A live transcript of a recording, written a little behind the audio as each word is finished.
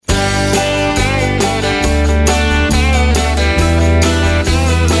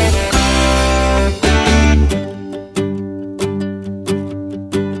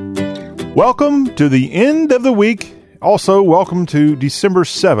Welcome to the end of the week. Also, welcome to December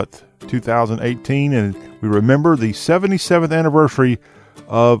 7th, 2018, and we remember the 77th anniversary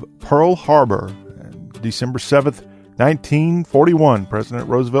of Pearl Harbor. December 7th, 1941. President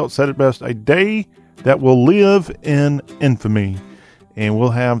Roosevelt said it best, a day that will live in infamy. And we'll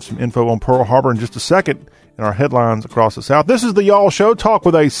have some info on Pearl Harbor in just a second in our headlines across the South. This is the Y'all Show, talk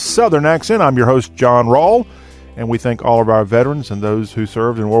with a Southern accent. I'm your host, John Rawl, and we thank all of our veterans and those who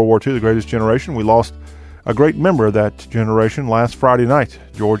served in World War II, the greatest generation. We lost a great member of that generation last Friday night.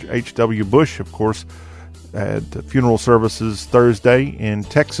 George H.W. Bush, of course, had funeral services Thursday in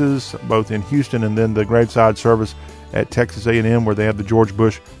Texas, both in Houston and then the graveside service at Texas A&M, where they have the George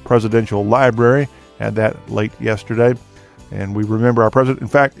Bush Presidential Library. Had that late yesterday. And we remember our president. In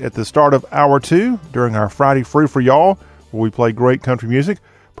fact, at the start of Hour 2, during our Friday Free for Y'all, where we play great country music,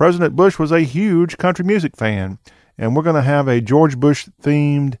 President Bush was a huge country music fan. And we're going to have a George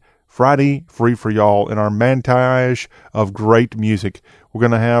Bush-themed Friday Free for Y'all in our montage of great music. We're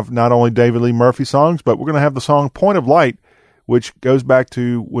going to have not only David Lee Murphy songs, but we're going to have the song Point of Light, which goes back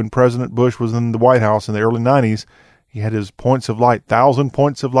to when President Bush was in the White House in the early 90s. He had his Points of Light, 1,000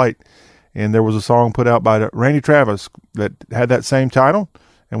 Points of Light. And there was a song put out by Randy Travis that had that same title,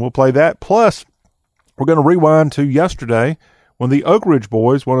 and we'll play that. Plus, we're going to rewind to yesterday when the Oak Ridge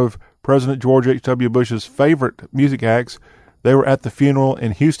Boys, one of President George H.W. Bush's favorite music acts, they were at the funeral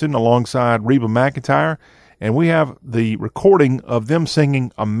in Houston alongside Reba McEntire, and we have the recording of them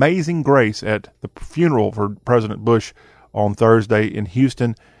singing Amazing Grace at the funeral for President Bush on Thursday in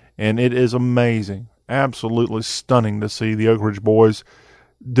Houston, and it is amazing, absolutely stunning to see the Oak Ridge Boys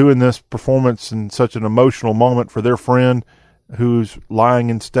doing this performance in such an emotional moment for their friend who's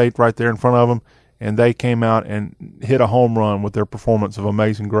lying in state right there in front of them, and they came out and hit a home run with their performance of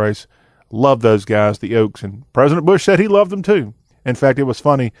Amazing Grace. Love those guys, the Oaks, and President Bush said he loved them too. In fact, it was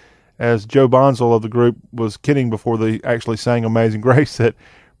funny, as Joe Bonzel of the group was kidding before they actually sang Amazing Grace, that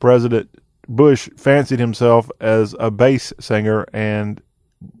President Bush fancied himself as a bass singer, and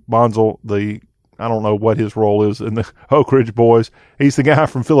Bonzel, I don't know what his role is in the Oak Ridge Boys. He's the guy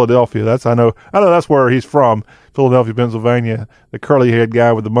from Philadelphia. I know that's where he's from, Philadelphia, Pennsylvania. The curly-haired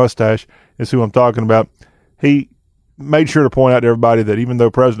guy with the mustache is who I'm talking about. He made sure to point out to everybody that even though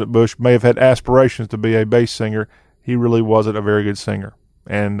President Bush may have had aspirations to be a bass singer, he really wasn't a very good singer.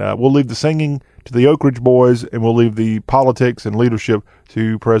 And we'll leave the singing to the Oak Ridge Boys, and we'll leave the politics and leadership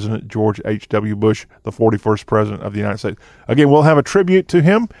to President George H.W. Bush, the 41st President of the United States. Again, we'll have a tribute to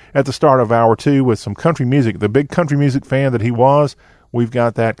him at the start of Hour 2 with some country music. The big country music fan that he was, we've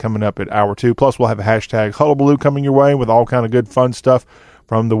got that coming up at Hour 2. Plus, we'll have a hashtag Hullabaloo coming your way with all kind of good fun stuff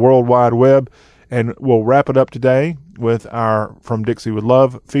from the World Wide Web. And we'll wrap it up today with our From Dixie with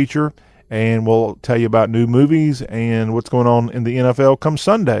Love feature. And we'll tell you about new movies and what's going on in the NFL come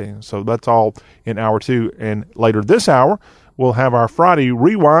Sunday. So that's all in Hour 2. And later this hour, we'll have our Friday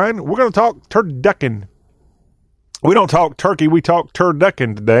Rewind. We're going to talk turducken. We don't talk turkey, we talk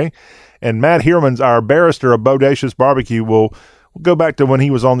turducken today. And Matt Heerman's our barrister of Bodacious Barbecue. We'll go back to when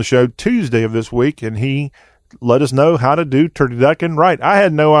he was on the show Tuesday of this week, and he let us know how to do turducken right. I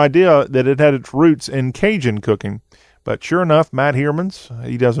had no idea that it had its roots in Cajun cooking. But sure enough, Matt Heerman's,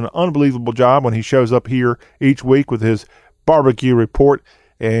 he does an unbelievable job when he shows up here each week with his barbecue report.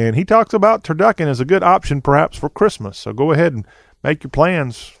 And he talks about turducken as a good option perhaps for Christmas. So go ahead and make your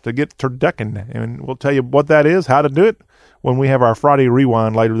plans to get turducken. And we'll tell you what that is, how to do it, when we have our Friday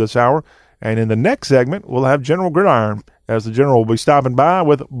Rewind later this hour. And in the next segment, we'll have General Gridiron, as the General will be stopping by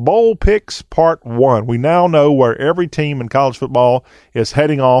with Bowl Picks Part 1. We now know where every team in college football is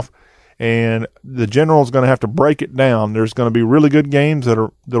heading off, and the General is going to have to break it down. There's going to be really good games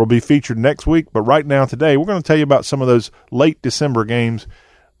that'll be featured next week, but right now today we're going to tell you about some of those late December games,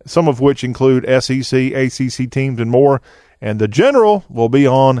 some of which include SEC, ACC teams, and more. And the General will be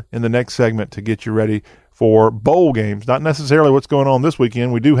on in the next segment to get you ready for bowl games. Not necessarily what's going on this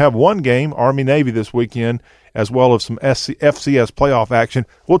weekend. We do have one game, Army-Navy, this weekend, as well as some FCS playoff action.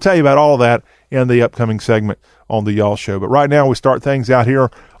 We'll tell you about all of that in the upcoming segment on the Y'all Show. But right now we start things out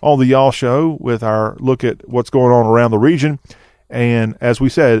here on the Y'all Show with our look at what's going on around the region. And as we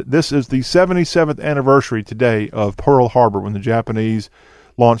said, this is the 77th anniversary today of Pearl Harbor, when the Japanese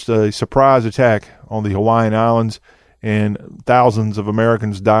launched a surprise attack on the Hawaiian Islands, and thousands of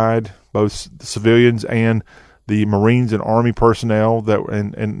Americans died, both the civilians and the Marines and Army personnel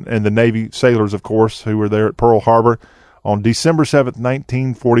and the Navy sailors, of course, who were there at Pearl Harbor on December 7th,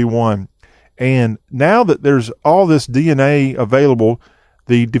 1941. And now that there's all this DNA available,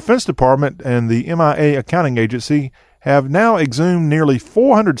 the Defense Department and the MIA Accounting Agency have now exhumed nearly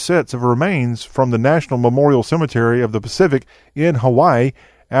 400 sets of remains from the National Memorial Cemetery of the Pacific in Hawaii,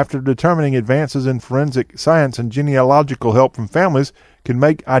 after determining advances in forensic science and genealogical help from families can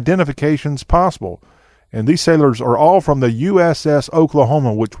make identifications possible. And these sailors are all from the USS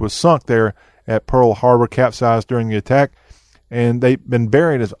Oklahoma, which was sunk there at Pearl Harbor, capsized during the attack. And they've been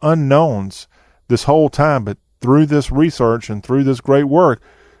buried as unknowns this whole time. But through this research and through this great work,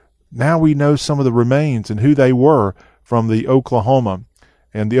 now we know some of the remains and who they were from the Oklahoma.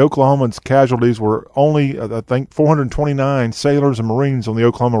 And the Oklahoma's casualties were only, I think, 429 sailors and Marines on the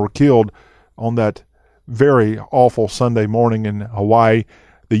Oklahoma were killed on that very awful Sunday morning in Hawaii.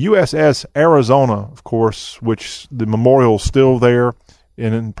 The USS Arizona, of course, which the memorial's still there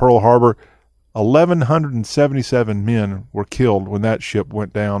in Pearl Harbor, 1,177 men were killed when that ship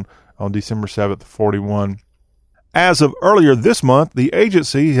went down on December 7th, 41. As of earlier this month, the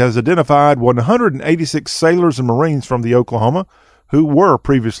agency has identified 186 sailors and Marines from the Oklahoma who were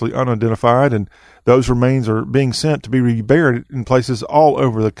previously unidentified, and those remains are being sent to be reburied in places all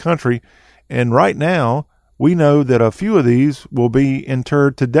over the country. And right now, we know that a few of these will be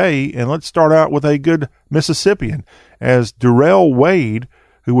interred today. And let's start out with a good Mississippian, as Darrell Wade,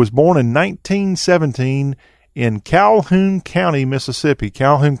 who was born in 1917 in Calhoun County, Mississippi.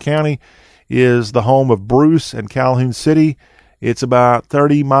 Calhoun County is the home of Bruce and Calhoun City. It's about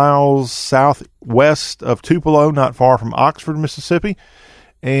 30 miles southwest of Tupelo, not far from Oxford, Mississippi.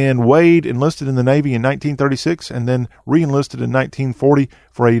 And Wade enlisted in the Navy in 1936 and then re-enlisted in 1940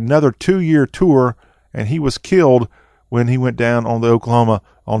 for another 2-year tour, and he was killed when he went down on the Oklahoma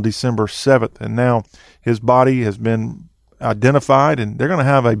on December 7th. And now his body has been identified, and they're going to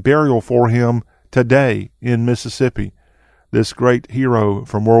have a burial for him today in Mississippi. This great hero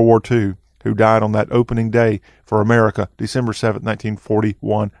from World War II who died on that opening day for America, December 7th,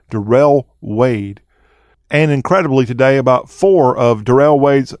 1941, Darrell Wade. And incredibly today, about 4 of Darrell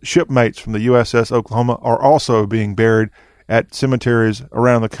Wade's shipmates from the USS Oklahoma are also being buried at cemeteries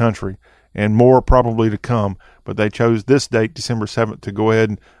around the country, and more probably to come. But they chose this date, December 7th, to go ahead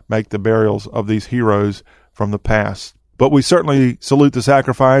and make the burials of these heroes from the past. But we certainly salute the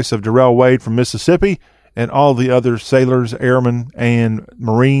sacrifice of Darrell Wade from Mississippi and all the other sailors, airmen, and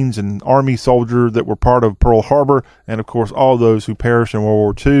Marines and Army soldiers that were part of Pearl Harbor, and of course all those who perished in World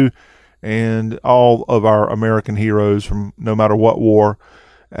War II, and all of our American heroes from no matter what war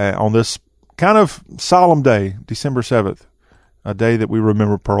on this kind of solemn day, December 7th, a day that we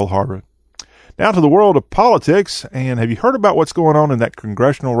remember Pearl Harbor. Now to the world of politics, and have you heard about what's going on in that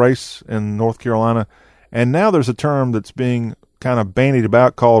congressional race in North Carolina? And now there's a term that's being kind of bandied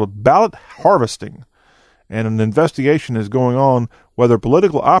about called ballot harvesting. And an investigation is going on whether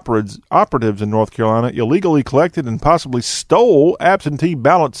political operatives in North Carolina illegally collected and possibly stole absentee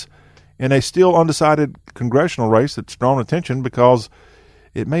ballots in a still undecided congressional race that's drawn attention because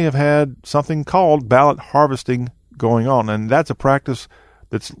it may have had something called ballot harvesting going on. And that's a practice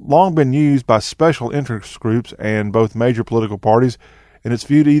that's long been used by special interest groups and both major political parties, and it's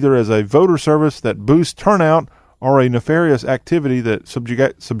viewed either as a voter service that boosts turnout or a nefarious activity that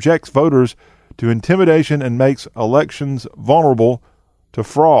subjects voters to intimidation and makes elections vulnerable to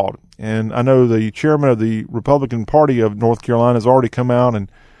fraud. And I know the chairman of the Republican Party of North Carolina has already come out and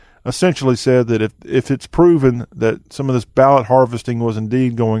essentially said that if it's proven that some of this ballot harvesting was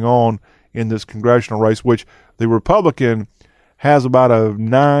indeed going on in this congressional race, which the Republican has about a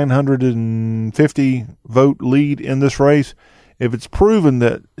 950 vote lead in this race, if it's proven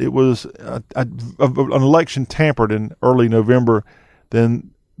that it was an election tampered in early November,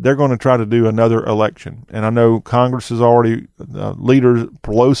 then they're going to try to do another election. And I know Congress has already, leader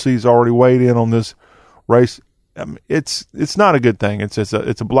Pelosi's already weighed in on this race. It's not a good thing. It's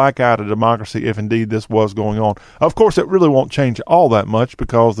a black eye to democracy if indeed this was going on. Of course, it really won't change all that much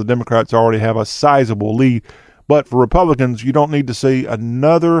because the Democrats already have a sizable lead. But for Republicans, you don't need to see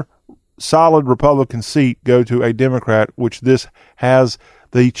another solid Republican seat go to a Democrat, which this has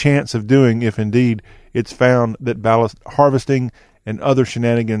the chance of doing if indeed it's found that ballot harvesting and other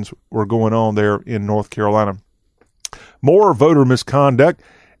shenanigans were going on there in North Carolina. More voter misconduct,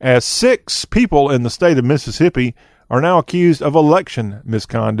 as 6 people in the state of Mississippi are now accused of election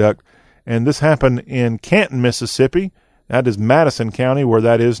misconduct. And this happened in Canton, Mississippi. That is Madison County, where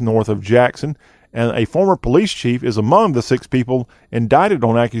that is north of Jackson. And a former police chief is among the 6 people indicted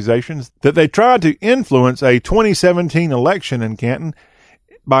on accusations that they tried to influence a 2017 election in Canton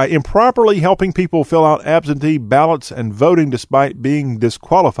by improperly helping people fill out absentee ballots and voting despite being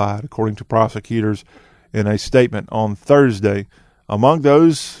disqualified, according to prosecutors in a statement on Thursday. Among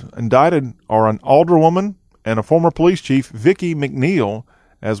those indicted are an alderwoman and a former police chief, Vicki McNeil,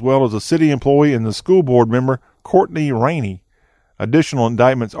 as well as a city employee and the school board member, Courtney Rainey. Additional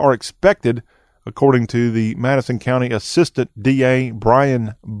indictments are expected according to the Madison County Assistant DA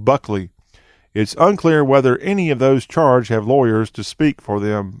Brian Buckley. It's unclear whether any of those charged have lawyers to speak for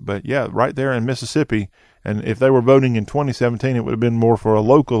them, but yeah, right there in Mississippi. And if they were voting in 2017, it would have been more for a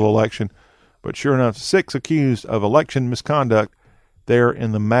local election. But sure enough, 6 accused of election misconduct there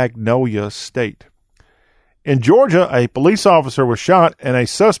in the Magnolia State. In Georgia, a police officer was shot and a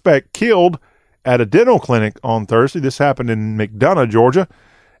suspect killed at a dental clinic on Thursday. This happened in McDonough, Georgia,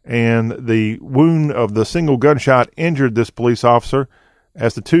 and the wound of the single gunshot injured this police officer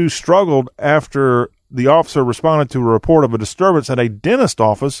as the two struggled after the officer responded to a report of a disturbance at a dentist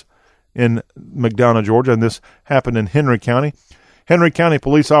office in McDonough, Georgia, and this happened in Henry County. Henry County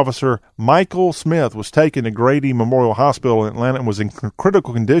police officer Michael Smith was taken to Grady Memorial Hospital in Atlanta and was in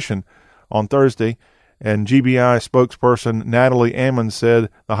critical condition on Thursday. And GBI spokesperson Natalie Ammon said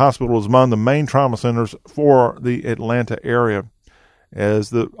the hospital was among the main trauma centers for the Atlanta area. As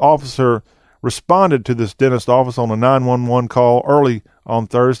the officer responded to this dentist office on a 911 call early on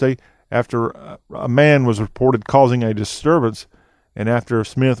Thursday after a man was reported causing a disturbance. And after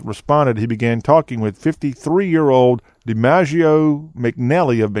Smith responded, he began talking with 53-year-old DiMaggio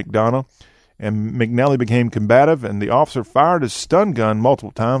McNally of McDonough. And McNally became combative, and the officer fired his stun gun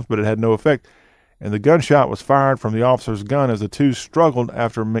multiple times, but it had no effect. And the gunshot was fired from the officer's gun as the two struggled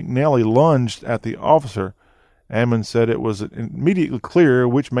after McNally lunged at the officer. Ammon said it was immediately clear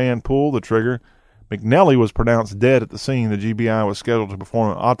which man pulled the trigger. McNally was pronounced dead at the scene. The GBI was scheduled to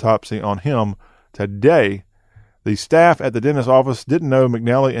perform an autopsy on him today. The staff at the dentist's office didn't know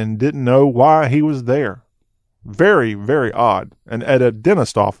McNally and didn't know why he was there. Very, very odd. And at a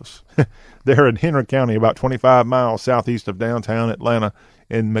dentist office there in Henry County, about 25 miles southeast of downtown Atlanta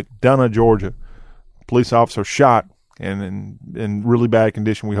in McDonough, Georgia. Police officer shot and in really bad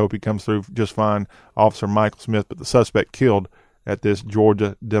condition. We hope he comes through just fine, Officer Michael Smith, but the suspect killed at this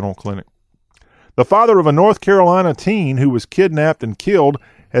Georgia dental clinic. The father of a North Carolina teen who was kidnapped and killed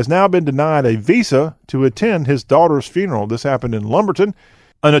has now been denied a visa to attend his daughter's funeral. This happened in Lumberton.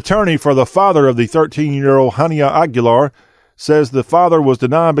 An attorney for the father of the 13-year-old Hania Aguilar says the father was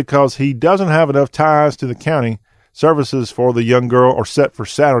denied because he doesn't have enough ties to the county. Services for the young girl are set for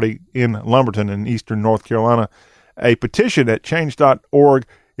Saturday in Lumberton in eastern North Carolina. A petition at change.org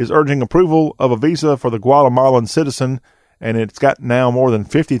is urging approval of a visa for the Guatemalan citizen, and it's got now more than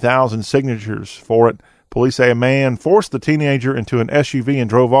 50,000 signatures for it. Police say a man forced the teenager into an SUV and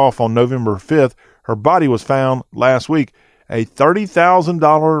drove off on November 5th. Her body was found last week. A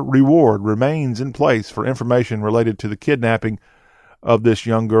 $30,000 reward remains in place for information related to the kidnapping of this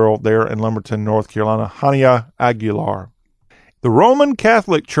young girl there in Lumberton, North Carolina, Hania Aguilar. The Roman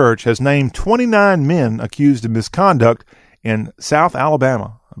Catholic Church has named 29 men accused of misconduct in South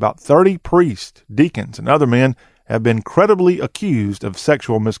Alabama. About 30 priests, deacons, and other men have been credibly accused of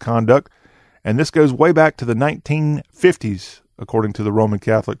sexual misconduct, and this goes way back to the 1950s, according to the Roman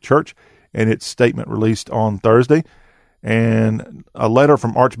Catholic Church in its statement released on Thursday. And a letter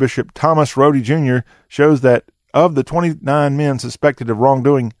from Archbishop Thomas Rhodey Jr. shows that of the 29 men suspected of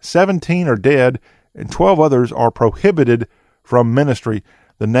wrongdoing, 17 are dead and 12 others are prohibited from ministry.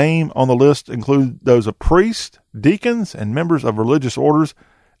 The name on the list include those of priests, deacons, and members of religious orders.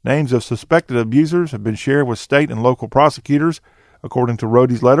 Names of suspected abusers have been shared with state and local prosecutors, according to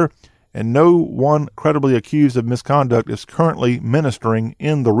Rhodey's letter, and no one credibly accused of misconduct is currently ministering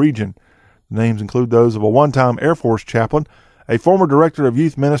in the region. The names include those of a one-time Air Force chaplain, a former director of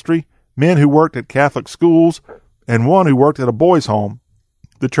youth ministry, men who worked at Catholic schools, and one who worked at a boys' home.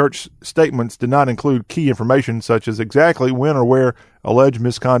 The church statements did not include key information such as exactly when or where alleged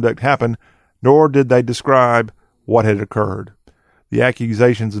misconduct happened, nor did they describe what had occurred. The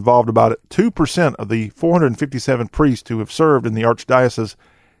accusations involved about 2% of the 457 priests who have served in the archdiocese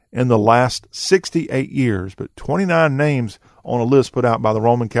in the last 68 years, but 29 names on a list put out by the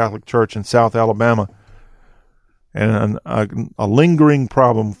Roman Catholic Church in South Alabama, and a lingering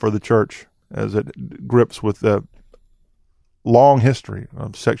problem for the church as it grips with the long history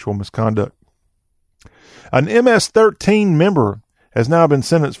of sexual misconduct. An MS-13 member has now been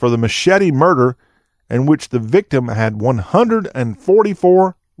sentenced for the machete murder in which the victim had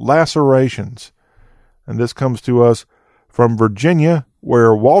 144 lacerations. And this comes to us from Virginia,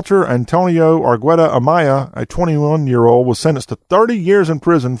 where Walter Antonio Argueta Amaya, a 21-year-old, was sentenced to 30 years in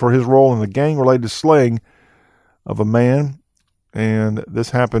prison for his role in the gang-related slaying of a man. And this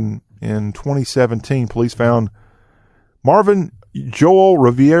happened in 2017. Police found Marvin Joel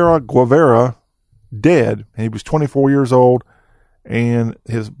Rivera Guevara dead. He was 24 years old, and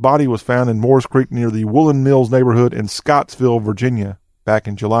his body was found in Moores Creek near the Woolen Mills neighborhood in Scottsville, Virginia, back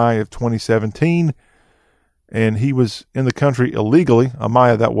in July of 2017. And he was in the country illegally,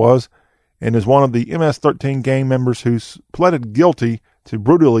 Amaya that was, and is one of the MS-13 gang members who pleaded guilty to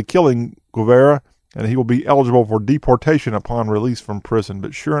brutally killing Guevara, and he will be eligible for deportation upon release from prison.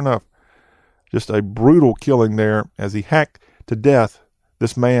 But sure enough, just a brutal killing there as he hacked to death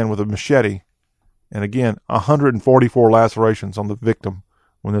this man with a machete. And again, 144 lacerations on the victim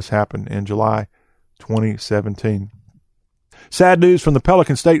when this happened in July 2017. Sad news from the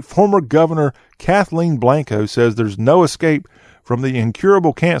Pelican State. Former Governor Kathleen Blanco says there's no escape from the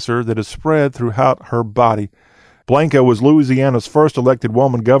incurable cancer that is spread throughout her body. Blanco was Louisiana's first elected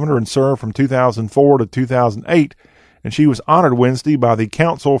woman governor and served from 2004 to 2008, and she was honored Wednesday by the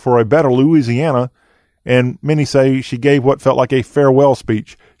Council for a Better Louisiana, and many say she gave what felt like a farewell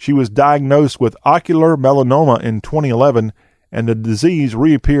speech. She was diagnosed with ocular melanoma in 2011, and the disease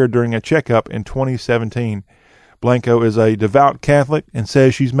reappeared during a checkup in 2017. Blanco is a devout Catholic and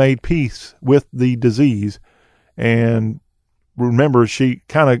says she's made peace with the disease. And remember, she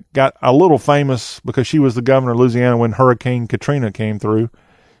kind of got a little famous because she was the governor of Louisiana when Hurricane Katrina came through.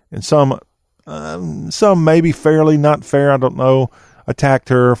 And some maybe fairly, not fair, I don't know, attacked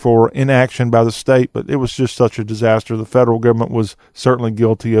her for inaction by the state, but it was just such a disaster. The federal government was certainly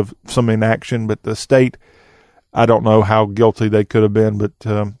guilty of some inaction, but the state, I don't know how guilty they could have been, but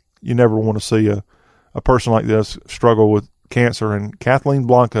you never want to see a person like this struggle with cancer. And Kathleen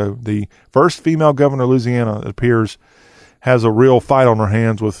Blanco, the first female governor of Louisiana, it appears, has a real fight on her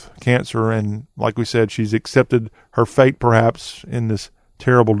hands with cancer. And like we said, she's accepted her fate perhaps in this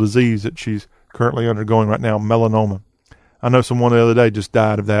terrible disease that she's currently undergoing right now, melanoma. I know someone the other day just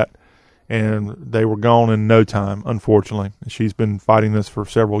died of that, and they were gone in no time, unfortunately. She's been fighting this for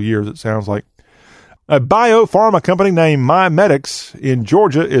several years, it sounds like. A biopharma company named MiMedx in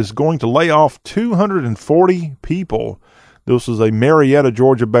Georgia is going to lay off 240 people. This is a Marietta,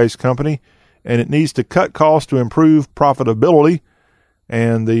 Georgia-based company, and it needs to cut costs to improve profitability.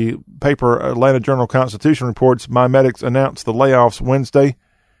 And the paper Atlanta Journal-Constitution reports MiMedx announced the layoffs Wednesday,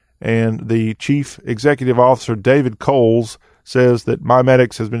 and the chief executive officer, David Coles, says that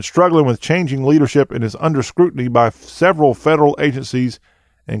MiMedx has been struggling with changing leadership and is under scrutiny by several federal agencies,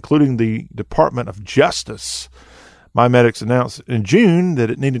 including the Department of Justice. MiMedx announced in June that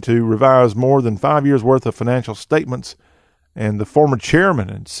it needed to revise more than 5 years' worth of financial statements, and the former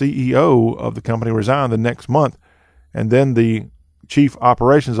chairman and CEO of the company resigned the next month, and then the chief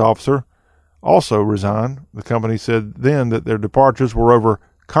operations officer also resigned. The company said then that their departures were over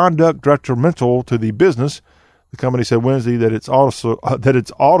conduct detrimental to the business. The company said Wednesday that its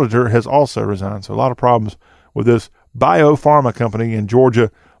auditor has also resigned. So a lot of problems with this biopharma company in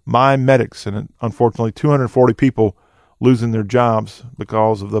Georgia, MiMedx, and unfortunately 240 people losing their jobs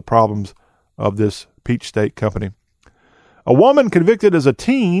because of the problems of this Peach State company. A woman convicted as a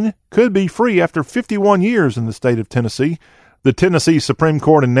teen could be free after 51 years in the state of Tennessee. The Tennessee Supreme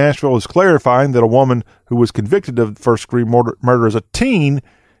Court in Nashville is clarifying that a woman who was convicted of first-degree murder as a teen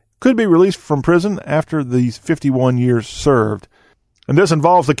could be released from prison after these 51 years served. And this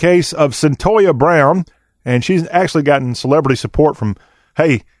involves the case of Centoya Brown, and she's actually gotten celebrity support from,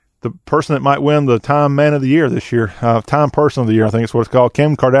 the person that might win the Time Man of the Year this year, Time Person of the Year, I think it's what it's called,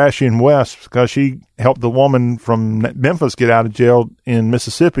 Kim Kardashian West, because she helped the woman from Memphis get out of jail in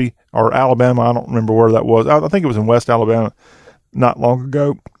Mississippi or Alabama. I don't remember where that was. I think it was in West Alabama not long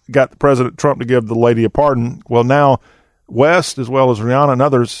ago. Got President Trump to give the lady a pardon. Well, now West, as well as Rihanna and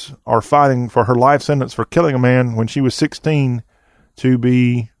others, are fighting for her life sentence for killing a man when she was 16 to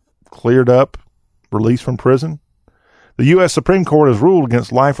be cleared up, released from prison. The U.S. Supreme Court has ruled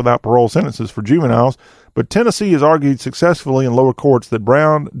against life without parole sentences for juveniles, but Tennessee has argued successfully in lower courts that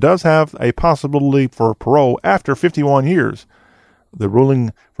Brown does have a possibility for parole after 51 years. The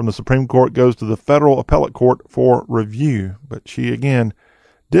ruling from the Supreme Court goes to the federal appellate court for review, but she, again,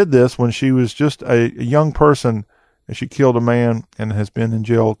 did this when she was just a young person, and she killed a man and has been in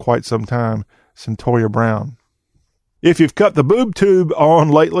jail quite some time, Centoya Brown. If you've cut the boob tube on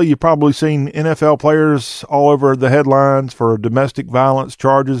lately, you've probably seen NFL players all over the headlines for domestic violence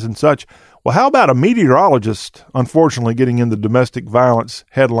charges and such. Well, how about a meteorologist, unfortunately, getting in the domestic violence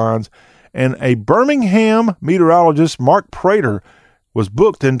headlines? And a Birmingham meteorologist, Mark Prater, was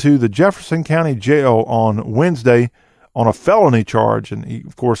booked into the Jefferson County Jail on Wednesday on a felony charge. And he,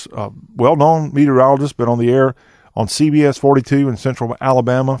 of course, a well-known meteorologist, been on the air on CBS 42 in central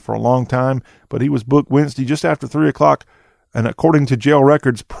Alabama for a long time, but he was booked Wednesday just after 3 o'clock, and according to jail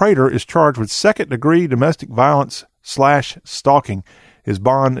records, Prater is charged with second-degree domestic violence / stalking. His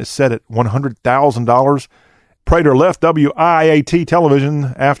bond is set at $100,000. Prater left WIAT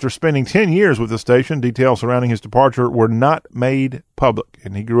television after spending 10 years with the station. Details surrounding his departure were not made public,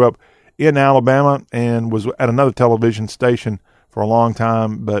 and he grew up in Alabama and was at another television station for a long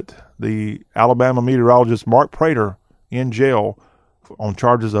time, but the Alabama meteorologist Mark Prater in jail on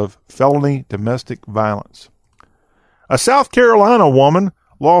charges of felony domestic violence. A South Carolina woman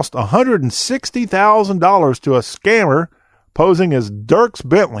lost $160,000 to a scammer posing as Dierks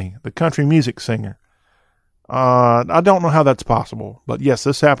Bentley, the country music singer. I don't know how that's possible, but yes,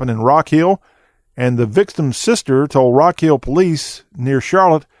 this happened in Rock Hill, and the victim's sister told Rock Hill police near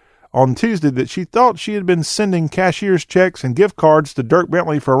Charlotte on Tuesday that she thought she had been sending cashier's checks and gift cards to Dierks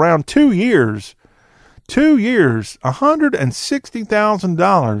Bentley for around 2 years. 2 years,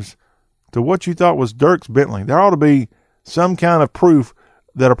 $160,000 to what you thought was Dierks Bentley. There ought to be some kind of proof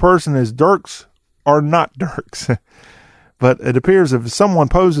that a person is Dierks or not Dierks. But it appears if someone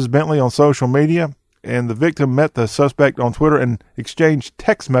poses Bentley on social media and the victim met the suspect on Twitter and exchanged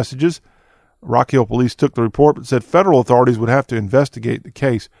text messages, Rock Hill police took the report but said federal authorities would have to investigate the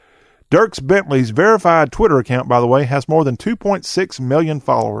case. Dierks Bentley's verified Twitter account, by the way, has more than 2.6 million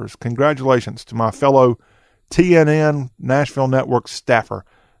followers. Congratulations to my fellow TNN Nashville Network staffer.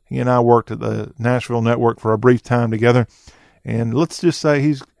 He and I worked at the Nashville Network for a brief time together, and let's just say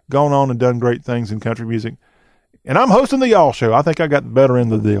he's gone on and done great things in country music. And I'm hosting the Y'all Show. I think I got the better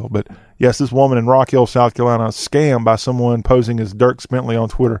end of the deal. But yes, this woman in Rock Hill, South Carolina, scammed by someone posing as Dierks Bentley on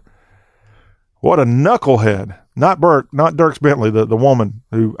Twitter. What a knucklehead. Not Dierks Bentley, the woman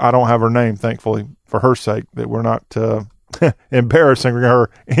who I don't have her name, thankfully, for her sake, that we're not embarrassing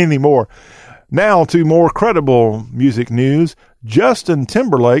her anymore. Now to more credible music news. Justin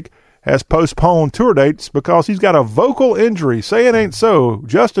Timberlake has postponed tour dates because he's got a vocal injury. Say it ain't so.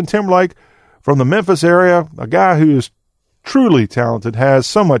 Justin Timberlake from the Memphis area, a guy who is truly talented, has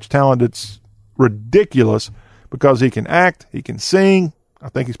so much talent it's ridiculous because he can act, he can sing. I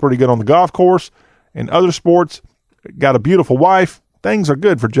think he's pretty good on the golf course and other sports. Got a beautiful wife. Things are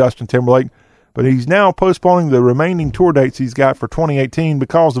good for Justin Timberlake, but he's now postponing the remaining tour dates he's got for 2018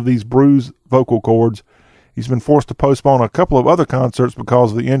 because of these bruised vocal cords. He's been forced to postpone a couple of other concerts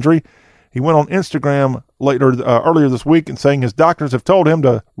because of the injury. He went on Instagram earlier this week and saying his doctors have told him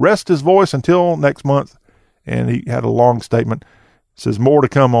to rest his voice until next month, and he had a long statement. It says more to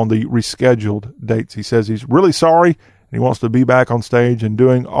come on the rescheduled dates. He says he's really sorry, and he wants to be back on stage and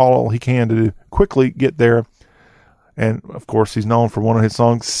doing all he can to quickly get there. And, of course, he's known for one of his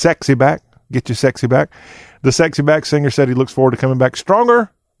songs, Sexy Back. Get your sexy back. The Sexy Back singer said he looks forward to coming back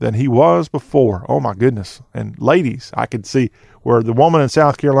stronger than he was before. Oh, my goodness. And ladies, I could see where the woman in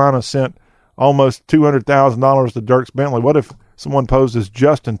South Carolina sent almost $200,000 to Dierks Bentley. What if someone posed as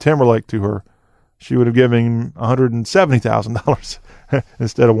Justin Timberlake to her? She would have given him $170,000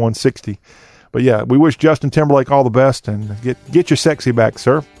 instead of $160,000. But, yeah, we wish Justin Timberlake all the best, and get your sexy back,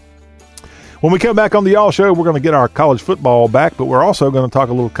 sir. When we come back on the Y'all Show, we're going to get our college football back, but we're also going to talk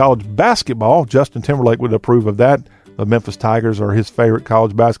a little college basketball. Justin Timberlake would approve of that. The Memphis Tigers are his favorite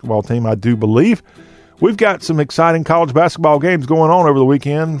college basketball team, I do believe. We've got some exciting college basketball games going on over the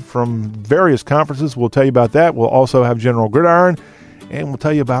weekend from various conferences. We'll tell you about that. We'll also have General Gridiron, and we'll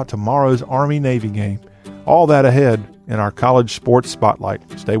tell you about tomorrow's Army-Navy game. All that ahead in our college sports spotlight.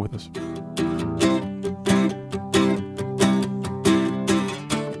 Stay with us.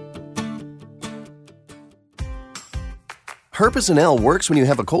 Herpes-in-L works when you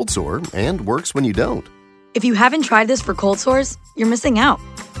have a cold sore and works when you don't. If you haven't tried this for cold sores, you're missing out.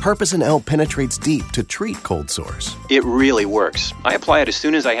 Herpes-in-L penetrates deep to treat cold sores. It really works. I apply it as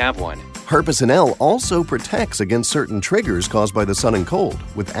soon as I have one. Herpes-in-L also protects against certain triggers caused by the sun and cold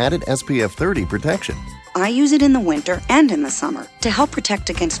with added SPF 30 protection. I use it in the winter and in the summer to help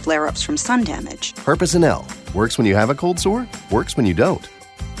protect against flare-ups from sun damage. Herpes-in-L works when you have a cold sore, works when you don't.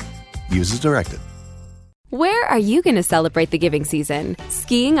 Use as directed. Where are you going to celebrate the giving season?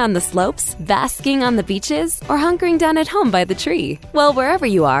 Skiing on the slopes, basking on the beaches, or hunkering down at home by the tree? Well, wherever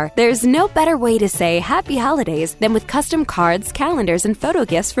you are, there's no better way to say happy holidays than with custom cards, calendars, and photo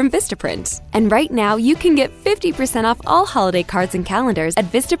gifts from Vistaprint. And right now, you can get 50% off all holiday cards and calendars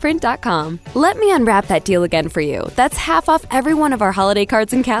at Vistaprint.com. Let me unwrap that deal again for you. That's half off every one of our holiday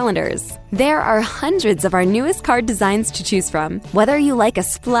cards and calendars. There are hundreds of our newest card designs to choose from, whether you like a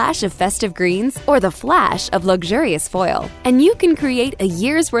splash of festive greens or the flash of luxurious foil. And you can create a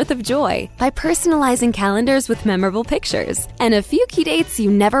year's worth of joy by personalizing calendars with memorable pictures and a few key dates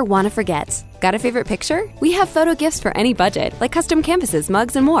you never want to forget. Got a favorite picture? We have photo gifts for any budget, like custom canvases,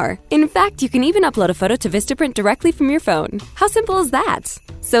 mugs, and more. In fact, you can even upload a photo to Vistaprint directly from your phone. How simple is that?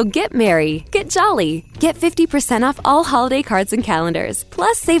 So get merry, get jolly, get 50% off all holiday cards and calendars,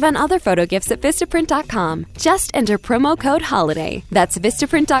 plus save on other photo gifts at Vistaprint.com. Just enter promo code HOLIDAY. That's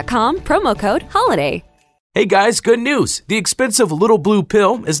Vistaprint.com, promo code HOLIDAY. Hey guys, good news! The expensive Little Blue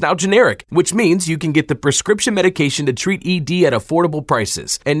pill is now generic, which means you can get the prescription medication to treat ED at affordable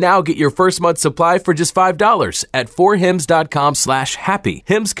prices. And now get your first month's supply for just $5 at 4hims.com/happy.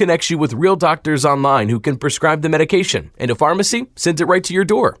 Hims connects you with real doctors online who can prescribe the medication, and a pharmacy sends it right to your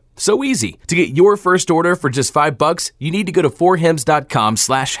door. So easy. To get your first order for just $5, you need to go to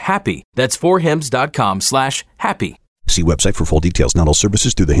 4hims.com/happy. That's 4hims.com/happy. See website for full details. Not all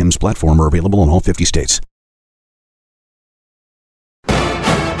services through the HIMS platform are available in all 50 states.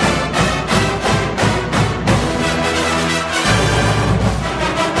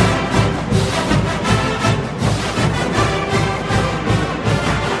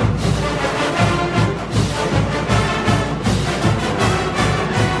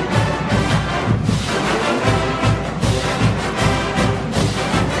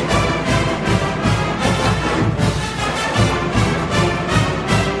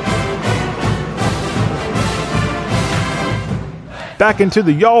 Back into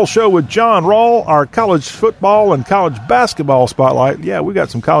the Y'all Show with John Rawl, our college football and college basketball spotlight. Yeah, we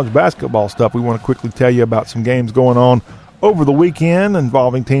got some college basketball stuff. We want to quickly tell you about some games going on over the weekend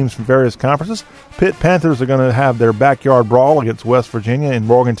involving teams from various conferences. Pitt Panthers are going to have their backyard brawl against West Virginia in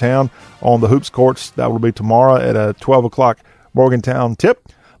Morgantown on the Hoops courts. That will be tomorrow at a 12 o'clock Morgantown tip.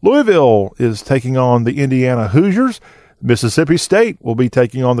 Louisville is taking on the Indiana Hoosiers. Mississippi State will be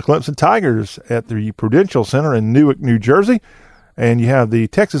taking on the Clemson Tigers at the Prudential Center in Newark, New Jersey. And you have the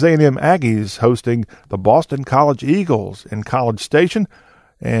Texas A&M Aggies hosting the Boston College Eagles in College Station.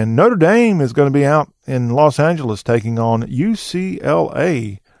 And Notre Dame is going to be out in Los Angeles taking on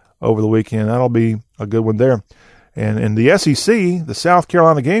UCLA over the weekend. That'll be a good one there. And in the SEC, the South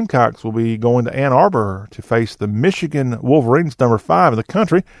Carolina Gamecocks will be going to Ann Arbor to face the Michigan Wolverines, number 5 in the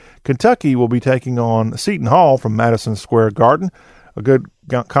country. Kentucky will be taking on Seton Hall from Madison Square Garden. A good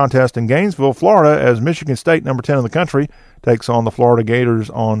contest in Gainesville, Florida, as Michigan State, number 10 in the country, takes on the Florida Gators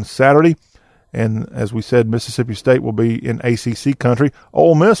on Saturday. And as we said, Mississippi State will be in ACC country.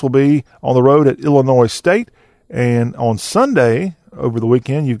 Ole Miss will be on the road at Illinois State. And on Sunday, over the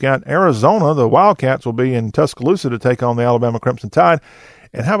weekend, you've got Arizona. The Wildcats will be in Tuscaloosa to take on the Alabama Crimson Tide.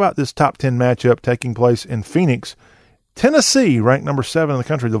 And how about this top 10 matchup taking place in Phoenix? Tennessee, ranked number 7 in the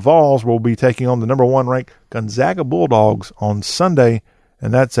country, the Vols will be taking on the number 1 ranked Gonzaga Bulldogs on Sunday,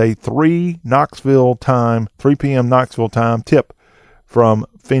 and that's a 3 p.m. Knoxville time tip from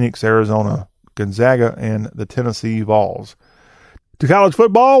Phoenix, Arizona, Gonzaga and the Tennessee Vols. To college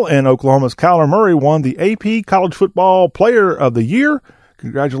football, and Oklahoma's Kyler Murray won the AP College Football Player of the Year.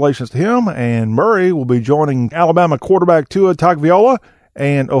 Congratulations to him, and Murray will be joining Alabama quarterback Tua Tagovailoa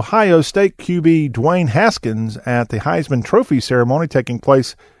and Ohio State QB Dwayne Haskins at the Heisman Trophy ceremony taking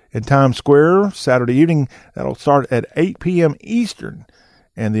place in Times Square Saturday evening. That'll start at 8 p.m. Eastern,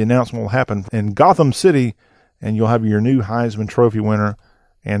 and the announcement will happen in Gotham City, and you'll have your new Heisman Trophy winner.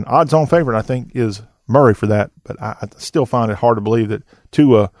 And odds-on favorite, I think, is Murray for that, but I still find it hard to believe that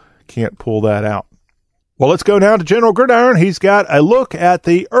Tua can't pull that out. Well, let's go now to General Gridiron. He's got a look at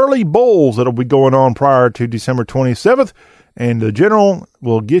the early bowls that will be going on prior to December 27th. And the General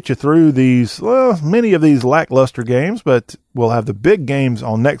will get you through these, many of these lackluster games, but we'll have the big games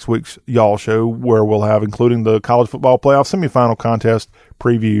on next week's Y'all Show, where we'll have including the college football playoff semifinal contest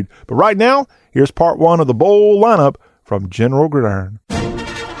previewed. But right now, here's part 1 of the bowl lineup from General Gridiron.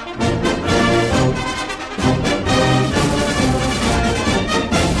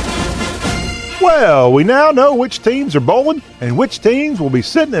 Well, we now know which teams are bowling and which teams will be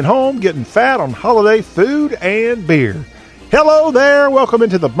sitting at home getting fat on holiday food and beer. Hello there, welcome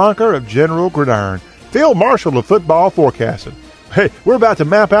into the bunker of General Gridiron, Field Marshal of football forecasting. Hey, we're about to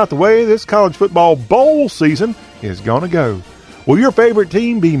map out the way this college football bowl season is going to go. Will your favorite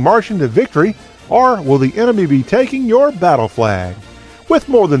team be marching to victory, or will the enemy be taking your battle flag? With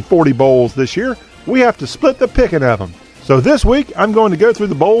more than 40 bowls this year, we have to split the picking of them. So this week, I'm going to go through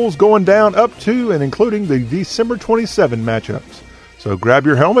the bowls going down up to and including the December 27 matchups. So grab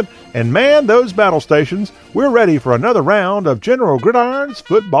your helmet and man those battle stations. We're ready for another round of General Gridiron's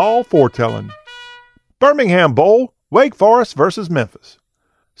football foretelling. Birmingham Bowl, Wake Forest versus Memphis.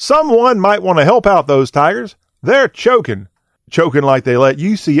 Someone might want to help out those Tigers. They're choking like they let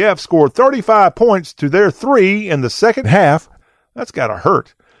UCF score 35 points to their 3 in the second half. That's got to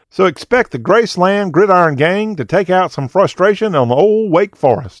hurt. So expect the Graceland Gridiron Gang to take out some frustration on old Wake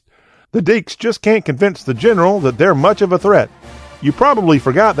Forest. The Deacs just can't convince the General that they're much of a threat. You probably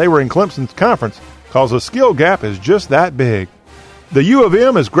forgot they were in Clemson's conference, cause the skill gap is just that big. The U of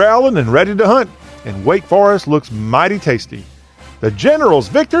M is growling and ready to hunt, and Wake Forest looks mighty tasty. The General's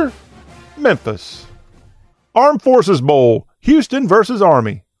victor, Memphis. Armed Forces Bowl, Houston versus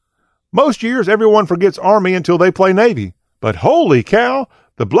Army. Most years, everyone forgets Army until they play Navy. But holy cow,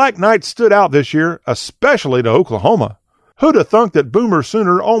 the Black Knights stood out this year, especially to Oklahoma. Who'd have thunk that Boomer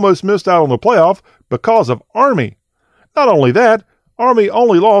Sooner almost missed out on the playoff because of Army? Not only that, Army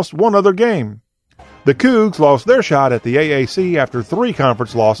only lost one other game. The Cougs lost their shot at the AAC after 3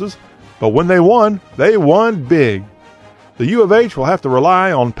 conference losses, but when they won big. The U of H will have to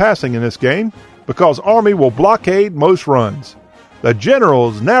rely on passing in this game because Army will blockade most runs. The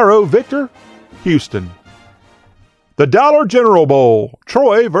Generals' narrow victor, Houston. The Dollar General Bowl,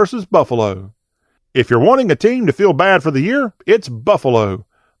 Troy versus Buffalo. If you're wanting a team to feel bad for the year, it's Buffalo.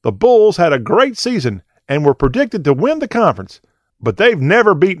 The Bulls had a great season and were predicted to win the conference, but they've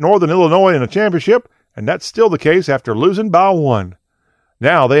never beat Northern Illinois in a championship, and that's still the case after losing by 1.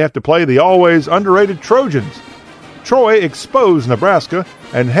 Now they have to play the always underrated Trojans. Troy exposed Nebraska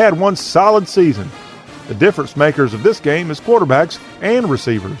and had one solid season. The difference makers of this game is quarterbacks and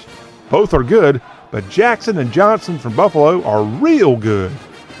receivers. Both are good, but Jackson and Johnson from Buffalo are real good.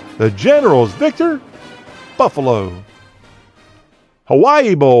 The Generals victor, Buffalo.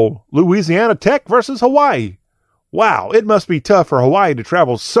 Hawaii Bowl, Louisiana Tech versus Hawaii. Wow, it must be tough for Hawaii to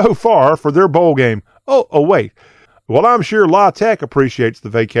travel so far for their bowl game. Oh, wait. Well, I'm sure La Tech appreciates the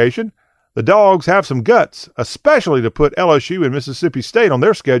vacation. The Dogs have some guts, especially to put LSU and Mississippi State on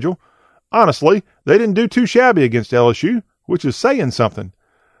their schedule. Honestly, they didn't do too shabby against LSU, which is saying something.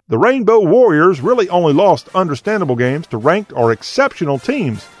 The Rainbow Warriors really only lost understandable games to ranked or exceptional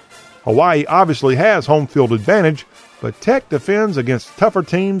teams. Hawaii obviously has home field advantage, but Tech defends against tougher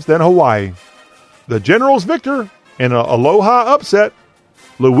teams than Hawaii. The Generals victor in an Aloha upset,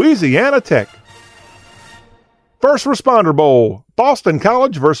 Louisiana Tech. First Responder Bowl, Boston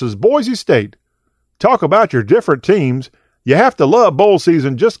College versus Boise State. Talk about your different teams. You have to love bowl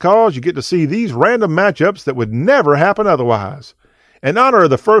season just cause you get to see these random matchups that would never happen otherwise. In honor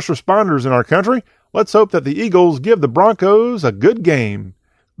of the first responders in our country, let's hope that the Eagles give the Broncos a good game.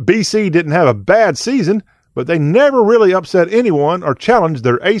 BC didn't have a bad season, but they never really upset anyone or challenged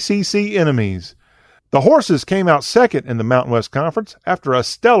their ACC enemies. The Horses came out second in the Mountain West Conference after a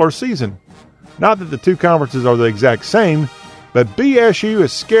stellar season. Not that the two conferences are the exact same, but BSU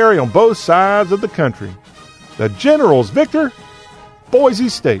is scary on both sides of the country. The Generals victor, Boise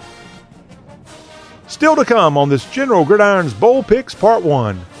State. Still to come on this General Gridiron's Bowl Picks Part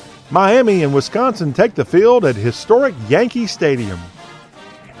 1. Miami and Wisconsin take the field at historic Yankee Stadium.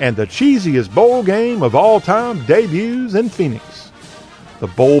 And the cheesiest bowl game of all time debuts in Phoenix. The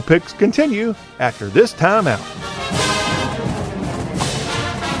Bowl Picks continue after this timeout.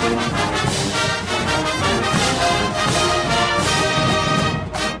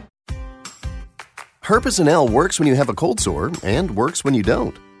 Herpes L works when you have a cold sore and works when you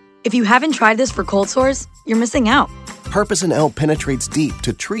don't. If you haven't tried this for cold sores, you're missing out. Herpes L penetrates deep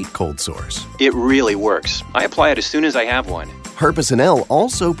to treat cold sores. It really works. I apply it as soon as I have one. Herpes L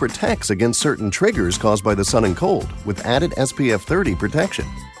also protects against certain triggers caused by the sun and cold with added SPF 30 protection.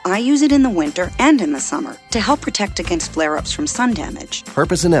 I use it in the winter and in the summer to help protect against flare-ups from sun damage.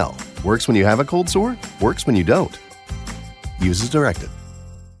 Herpes L works when you have a cold sore, works when you don't. Use as directed.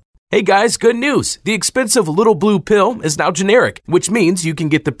 Hey guys, good news! The expensive little blue pill is now generic, which means you can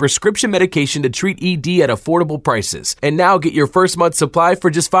get the prescription medication to treat ED at affordable prices. And now get your first month's supply for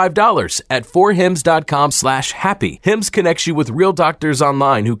just $5 at 4hims.com/happy. Hims connects you with real doctors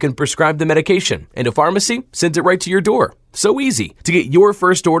online who can prescribe the medication, and a pharmacy sends it right to your door. So easy. To get your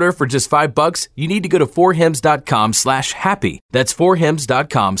first order for just $5, you need to go to 4hims.com/happy. That's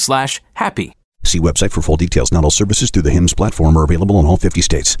 4hims.com/happy. See website for full details. Not all services through the HIMS platform are available in all 50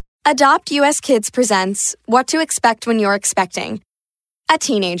 states. Adopt US Kids presents What to Expect When You're Expecting. A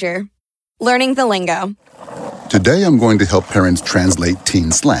teenager. Learning the lingo. Today I'm going to help parents translate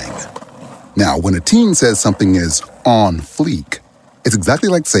teen slang. Now, when a teen says something is on fleek, it's exactly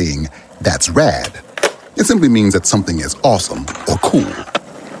like saying, that's rad. It simply means that something is awesome or cool.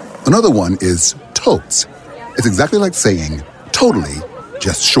 Another one is totes. It's exactly like saying, totally,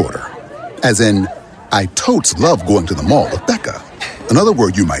 just shorter. As in, I totes love going to the mall with Becca. Another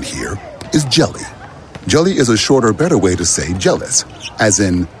word you might hear is jelly. Jelly is a shorter, better way to say jealous. As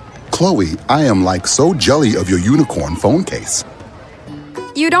in, Chloe, I am like so jelly of your unicorn phone case.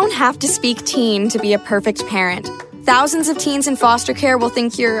 You don't have to speak teen to be a perfect parent. Thousands of teens in foster care will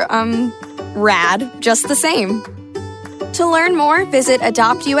think you're, rad, just the same. To learn more, visit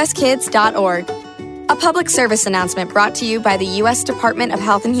adoptuskids.org. A public service announcement brought to you by the U.S. Department of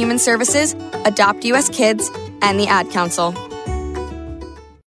Health and Human Services, Adopt U.S. Kids, and the Ad Council.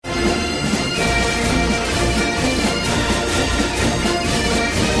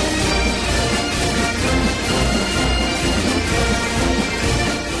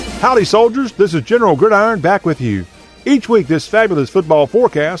 Howdy, soldiers. This is General Gridiron back with you. Each week, this fabulous football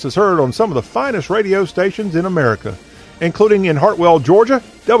forecast is heard on some of the finest radio stations in America, including in Hartwell, Georgia,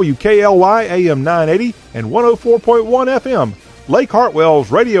 WKLY AM 980 and 104.1 FM, Lake Hartwell's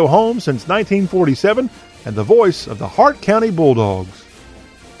radio home since 1947, and the voice of the Hart County Bulldogs.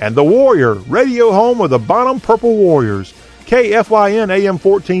 And the Warrior, radio home of the Bonham Purple Warriors, KFYN AM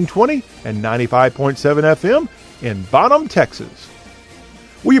 1420 and 95.7 FM in Bonham, Texas.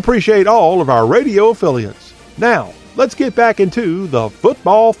 We appreciate all of our radio affiliates. Now, let's get back into the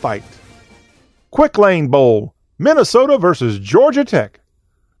football fight. Quick Lane Bowl, Minnesota versus Georgia Tech.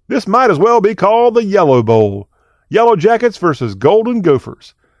 This might as well be called the Yellow Bowl. Yellow Jackets versus Golden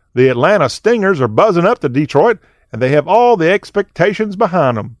Gophers. The Atlanta Stingers are buzzing up to Detroit, and they have all the expectations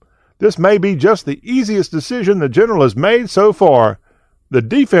behind them. This may be just the easiest decision the General has made so far. The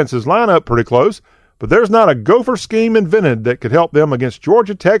defenses line up pretty close, but there's not a Gopher scheme invented that could help them against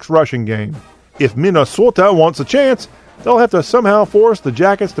Georgia Tech's rushing game. If Minnesota wants a chance, they'll have to somehow force the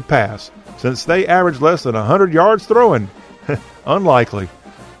Jackets to pass, since they average less than 100 yards throwing. Unlikely.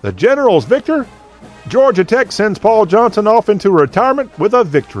 The Generals victor? Georgia Tech sends Paul Johnson off into retirement with a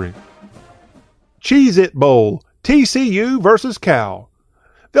victory. Cheez-It Bowl, TCU versus Cal.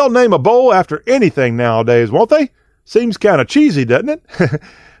 They'll name a bowl after anything nowadays, won't they? Seems kind of cheesy, doesn't it?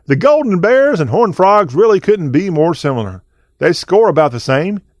 The Golden Bears and Horned Frogs really couldn't be more similar. They score about the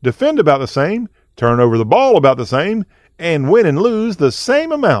same, defend about the same, turn over the ball about the same, and win and lose the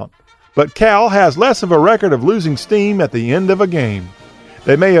same amount. But Cal has less of a record of losing steam at the end of a game.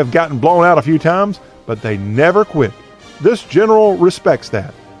 They may have gotten blown out a few times, but they never quit. This General respects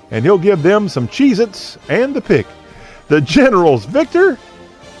that, and he'll give them some Cheez-Its and the pick. The Generals victor?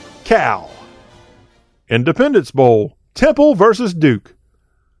 Cal. Independence Bowl, Temple versus Duke.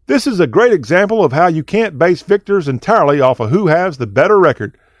 This is a great example of how you can't base victors entirely off of who has the better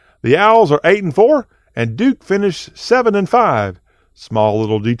record. The Owls are 8-4, and Duke finished 7-5. Small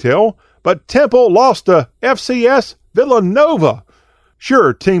little detail, but Temple lost to FCS Villanova.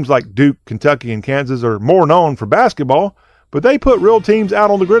 Sure, teams like Duke, Kentucky, and Kansas are more known for basketball, but they put real teams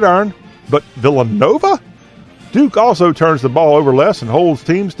out on the gridiron. But Villanova? Duke also turns the ball over less and holds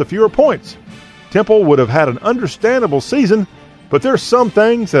teams to fewer points. Temple would have had an understandable season, but there's some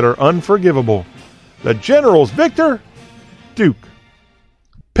things that are unforgivable. The Generals victor? Duke.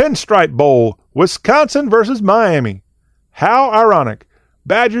 Pinstripe Bowl, Wisconsin versus Miami. How ironic.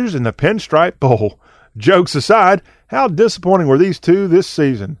 Badgers in the Pinstripe Bowl. Jokes aside, how disappointing were these two this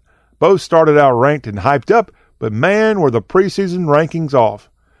season? Both started out ranked and hyped up, but man, were the preseason rankings off.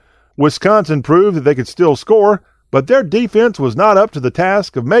 Wisconsin proved that they could still score, but their defense was not up to the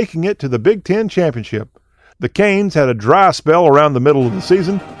task of making it to the Big Ten championship. The Canes had a dry spell around the middle of the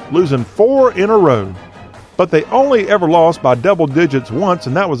season, losing 4 in a row. But they only ever lost by double digits once,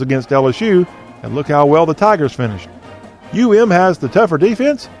 and that was against LSU, and look how well the Tigers finished. UM has the tougher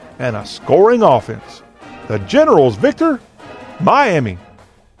defense and a scoring offense. The Generals victor? Miami.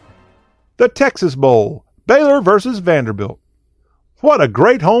 The Texas Bowl, Baylor versus Vanderbilt. What a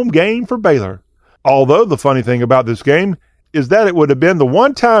great home game for Baylor. Although the funny thing about this game is that it would have been the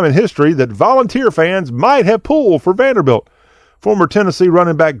one time in history that Volunteer fans might have pulled for Vanderbilt. Former Tennessee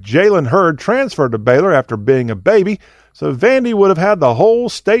running back Jalen Hurd transferred to Baylor after being a baby, so Vandy would have had the whole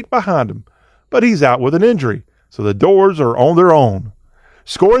state behind him. But he's out with an injury, so the Doors are on their own.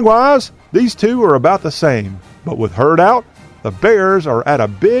 Scoring-wise, these two are about the same, but with Hurd out, the Bears are at a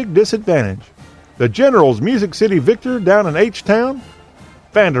big disadvantage. The Generals' Music City victor down in H-Town?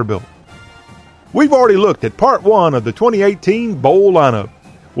 Vanderbilt. We've already looked at part 1 of the 2018 Bowl lineup.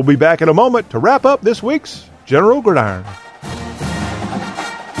 We'll be back in a moment to wrap up this week's General Gridiron.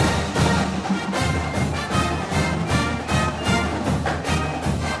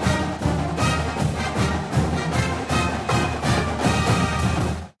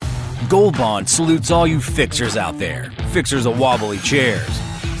 Gold Bond salutes all you fixers out there. Fixers of wobbly chairs,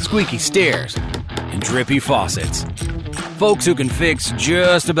 squeaky stairs, and drippy faucets. Folks who can fix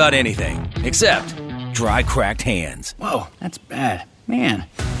just about anything, except dry, cracked hands. Whoa, that's bad. Man.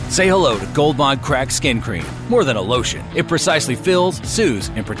 Say hello to Gold Bond Cracked Skin Cream. More than a lotion, it precisely fills, soothes,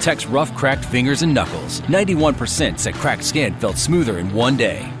 and protects rough, cracked fingers and knuckles. 91% said cracked skin felt smoother in one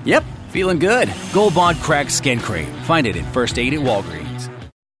day. Yep, feeling good. Gold Bond Cracked Skin Cream. Find it in First Aid at Walgreens.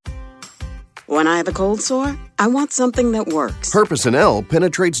 When I have a cold sore, I want something that works. Herpecin L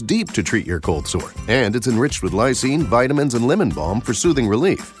penetrates deep to treat your cold sore, and it's enriched with lysine, vitamins, and lemon balm for soothing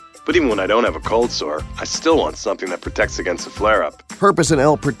relief. But even when I don't have a cold sore, I still want something that protects against a flare-up. Herpecin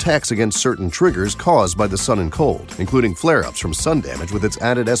L protects against certain triggers caused by the sun and cold, including flare-ups from sun damage with its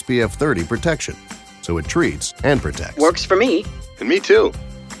added SPF 30 protection. So it treats and protects. Works for me. And me too.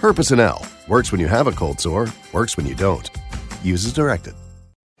 Herpecin-L. Works when you have a cold sore, works when you don't. Use as directed.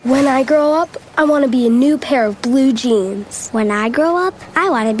 When I grow up, I want to be a new pair of blue jeans. When I grow up, I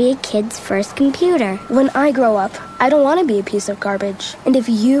want to be a kid's first computer. When I grow up, I don't want to be a piece of garbage. And if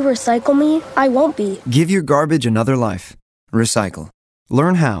you recycle me, I won't be. Give your garbage another life. Recycle.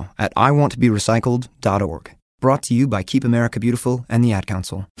 Learn how at iwanttoberecycled.org. Brought to you by Keep America Beautiful and the Ad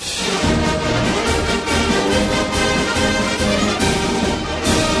Council.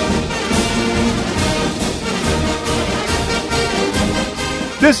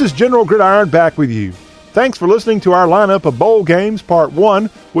 This is General Gridiron back with you. Thanks for listening to our lineup of bowl games part 1,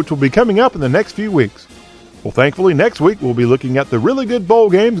 which will be coming up in the next few weeks. Well, thankfully, next week we'll be looking at the really good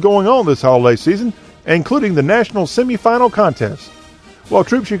bowl games going on this holiday season, including the national semifinal contest. Well,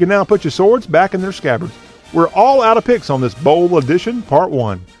 troops, you can now put your swords back in their scabbards. We're all out of picks on this bowl edition, part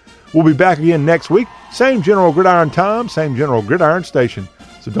 1. We'll be back again next week, same General Gridiron time, same General Gridiron station.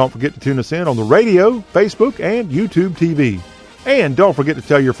 So don't forget to tune us in on the radio, Facebook, and YouTube TV. And don't forget to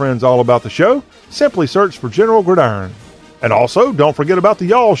tell your friends all about the show. Simply search for General Gridiron. And also, don't forget about the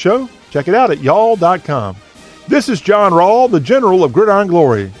Y'all Show. Check it out at y'all.com. This is John Rawl, the General of Gridiron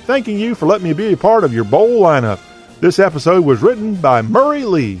Glory, thanking you for letting me be a part of your bowl lineup. This episode was written by Murray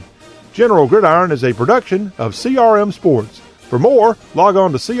Lee. General Gridiron is a production of CRM Sports. For more, log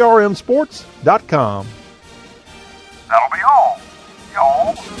on to crmsports.com. That'll be all,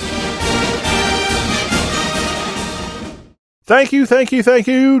 y'all. Thank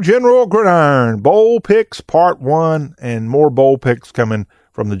you, General Gridiron. Bowl picks part 1, and more bowl picks coming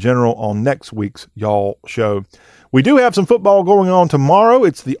from the General on next week's Y'all Show. We do have some football going on tomorrow.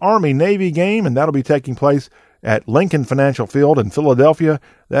 It's the Army-Navy game, and that'll be taking place at Lincoln Financial Field in Philadelphia.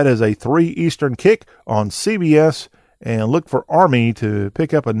 That is a 3 Eastern kick on CBS, and look for Army to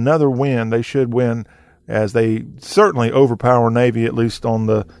pick up another win. They should win, as they certainly overpower Navy, at least on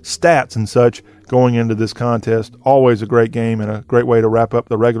the stats and such, going into this contest. Always a great game and a great way to wrap up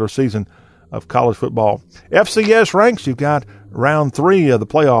the regular season of college football. FCS ranks, you've got round 3 of the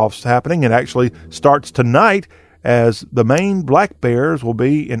playoffs happening. It actually starts tonight as the Maine Black Bears will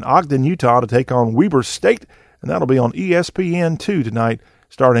be in Ogden, Utah to take on Weber State, and that'll be on ESPN2 tonight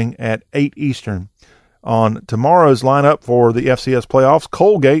starting at 8 Eastern. On tomorrow's lineup for the FCS playoffs,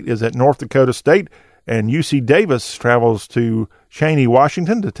 Colgate is at North Dakota State, and UC Davis travels to Cheney,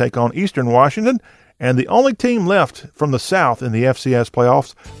 Washington to take on Eastern Washington. And the only team left from the South in the FCS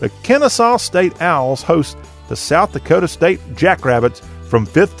playoffs, the Kennesaw State Owls, host the South Dakota State Jackrabbits from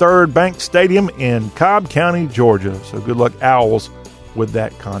Fifth Third Bank Stadium in Cobb County, Georgia. So good luck, Owls, with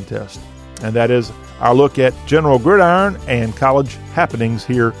that contest. And that is our look at General Gridiron and college happenings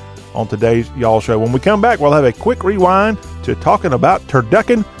here on today's Y'all Show. When we come back, we'll have a quick rewind to talking about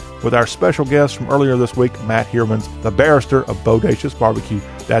turducken with our special guest from earlier this week, Matt Heermans, the barrister of Bodacious Barbecue.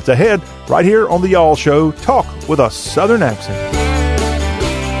 That's ahead right here on the Y'all Show. Talk with a Southern accent.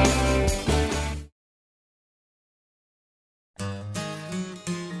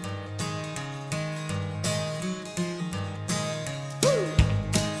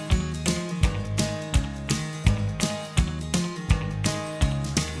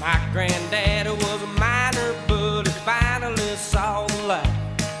 My granddaddy was a miner, but he finally saw the light.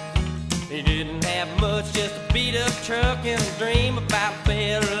 He didn't have much, just a beat-up truck and a dream about a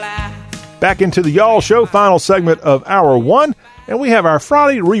better life. Back into the Y'all Show, final segment of Hour 1, and we have our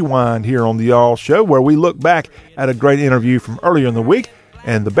Friday Rewind here on the Y'all Show, where we look back at a great interview from earlier in the week.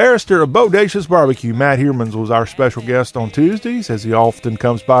 And the barrister of Bodacious Barbecue, Matt Heermans, was our special guest on Tuesdays, as he often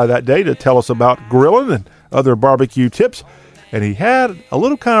comes by that day to tell us about grilling and other barbecue tips. And he had a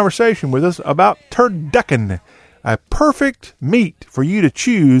little conversation with us about turducken, a perfect meat for you to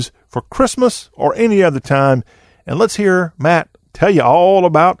choose for Christmas or any other time. And let's hear Matt tell you all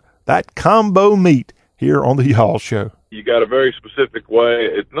about that combo meat here on the Y'all Show. You got a very specific way.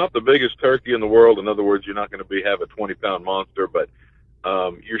 It's not the biggest turkey in the world. In other words, you're not going to have a 20-pound monster, but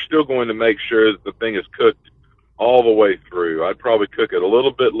you're still going to make sure that the thing is cooked all the way through. I'd probably cook it a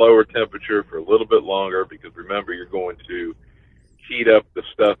little bit lower temperature for a little bit longer, because remember, you're going to heat up the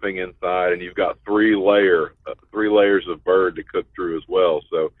stuffing inside, and you've got three layers of bird to cook through as well.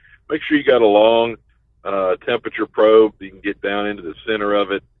 So make sure you got a long temperature probe that you can get down into the center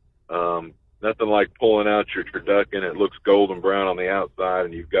of it. Nothing like pulling out your turducken. It looks golden brown on the outside,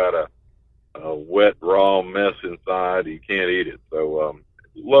 and you've got a wet, raw mess inside. You can't eat it. So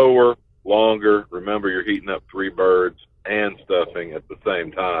lower, longer. Remember, you're heating up three birds and stuffing at the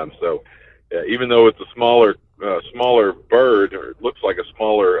same time. So even though it's a smaller bird, or it looks like a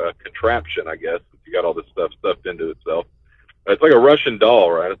smaller contraption, I guess, if you got all this stuff stuffed into itself. It's like a Russian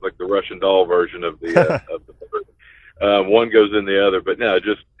doll, right? It's like the Russian doll version of the of the bird. One goes in the other, but no,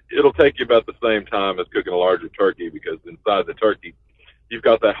 just it'll take you about the same time as cooking a larger turkey, because inside the turkey, you've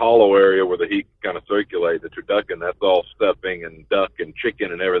got that hollow area where the heat can kind of circulate. The turducken, that's all stuffing and duck and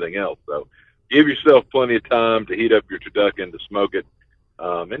chicken and everything else. So give yourself plenty of time to heat up your turducken, to smoke it,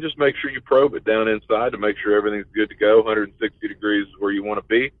 and just make sure you probe it down inside to make sure everything's good to go. 160 degrees is where you want to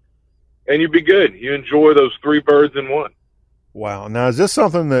be, and you'll be good. You enjoy those 3 birds in one. Wow. Now, is this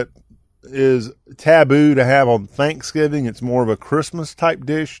something that is taboo to have on Thanksgiving? It's more of a Christmas type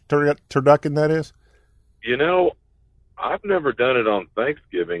dish, turducken, that is? You know, I've never done it on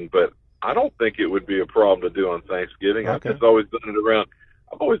Thanksgiving, but I don't think it would be a problem to do on Thanksgiving. Okay. I've always done it around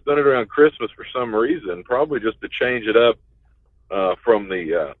Christmas for some reason, probably just to change it up from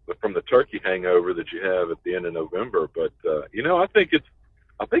the turkey hangover that you have at the end of November. But you know, I think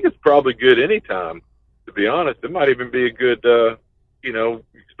it's probably good anytime. To be honest, it might even be a good you know,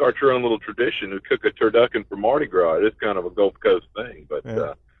 you start your own little tradition to cook a turducken for Mardi Gras. It's kind of a Gulf Coast thing, but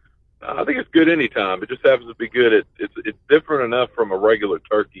I think it's good anytime. It just happens to be good. It's different enough from a regular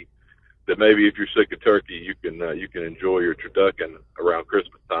turkey that maybe if you're sick of turkey, you can enjoy your turducken around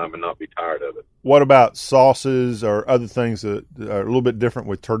Christmas time and not be tired of it. What about sauces or other things that are a little bit different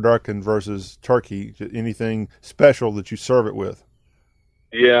with turducken versus turkey? Anything special that you serve it with?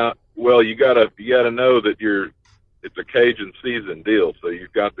 Yeah, well, you gotta know that it's a Cajun seasoned deal. So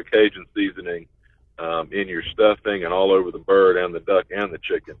you've got the Cajun seasoning in your stuffing and all over the bird and the duck and the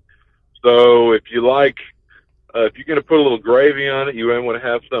chicken. So if you're going to put a little gravy on it, you may want to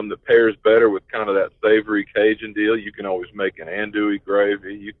have something that pairs better with kind of that savory Cajun deal. You can always make an andouille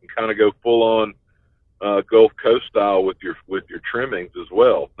gravy. You can kind of go full on Gulf Coast style with your trimmings as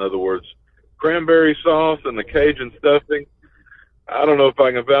well. In other words, cranberry sauce and the Cajun stuffing. I don't know if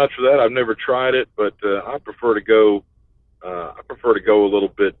I can vouch for that. I've never tried it, but I prefer to go a little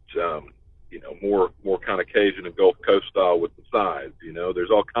bit, you know, more kind of Cajun and Gulf Coast style with the sides. You know,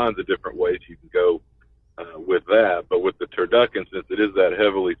 there's all kinds of different ways you can go with that. But with the turducken, since it is that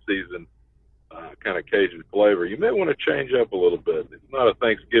heavily seasoned kind of Cajun flavor, you may want to change up a little bit. It's not a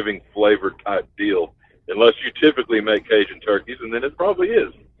Thanksgiving flavored type deal unless you typically make Cajun turkeys, and then it probably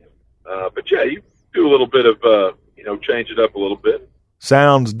is. But yeah, you do a little bit of you know, change it up a little bit.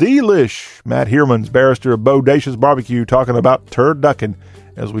 Sounds delish. Matt Heermans, barrister of Bodacious Barbecue, talking about turducken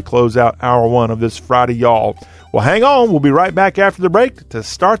as we close out hour 1 of this Friday, y'all. Well, hang on. We'll be right back after the break to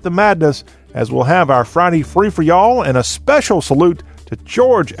start the madness, as we'll have our Friday free for y'all and a special salute to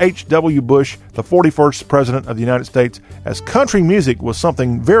George H.W. Bush, the 41st President of the United States, as country music was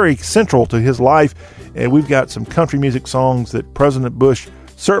something very central to his life. And we've got some country music songs that President Bush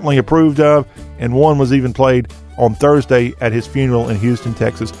certainly approved of, and one was even played on Thursday at his funeral in Houston,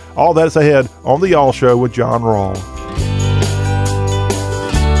 Texas. All that's ahead on The Y'all Show with John Rawl.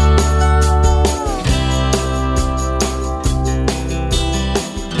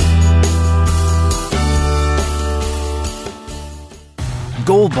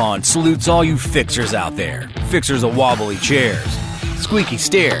 Gold Bond salutes all you fixers out there. Fixers of wobbly chairs, squeaky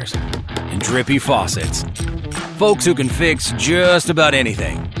stairs, and drippy faucets. Folks who can fix just about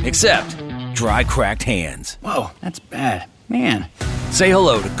anything, except dry, cracked hands. Whoa, that's bad. Man. Say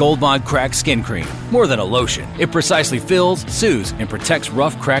hello to Gold Bond Cracked Skin Cream. More than a lotion, it precisely fills, soothes, and protects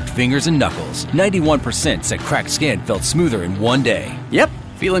rough, cracked fingers and knuckles. 91% said cracked skin felt smoother in one day. Yep,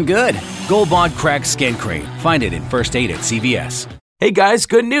 feeling good. Gold Bond Cracked Skin Cream. Find it in First Aid at CVS. Hey guys,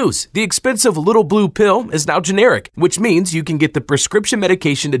 good news! The expensive Little Blue Pill is now generic, which means you can get the prescription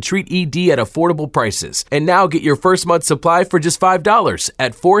medication to treat ED at affordable prices. And now get your first month's supply for just $5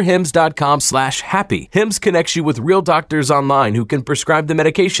 at 4hims.com/happy. Hims connects you with real doctors online who can prescribe the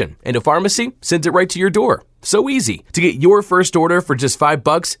medication, and a pharmacy sends it right to your door. So easy. To get your first order for just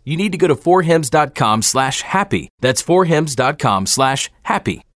 $5, you need to go to 4hims.com/happy. That's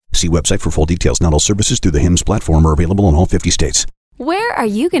 4hims.com/happy. See website for full details. Not all services through the HIMS platform are available in all 50 states. Where are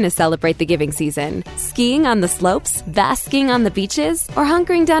you going to celebrate the giving season? Skiing on the slopes, basking on the beaches, or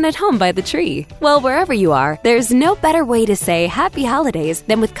hunkering down at home by the tree? Well, wherever you are, there's no better way to say happy holidays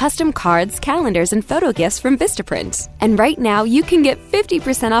than with custom cards, calendars, and photo gifts from Vistaprint. And right now, you can get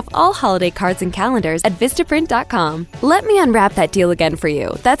 50% off all holiday cards and calendars at Vistaprint.com. Let me unwrap that deal again for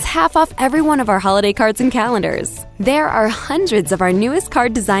you. That's half off every one of our holiday cards and calendars. There are hundreds of our newest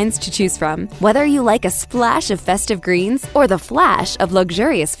card designs to choose from. Whether you like a splash of festive greens or the flash rush of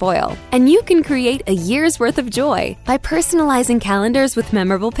luxurious foil. And you can create a year's worth of joy by personalizing calendars with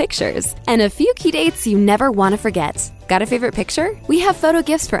memorable pictures and a few key dates you never want to forget. Got a favorite picture? We have photo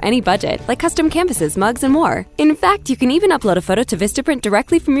gifts for any budget, like custom canvases, mugs, and more. In fact, you can even upload a photo to Vistaprint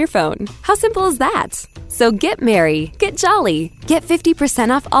directly from your phone. How simple is that? So get merry, get jolly, get 50%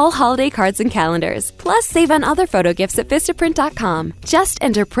 off all holiday cards and calendars, plus save on other photo gifts at Vistaprint.com. Just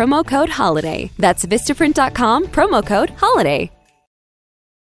enter promo code HOLIDAY. That's Vistaprint.com, promo code HOLIDAY.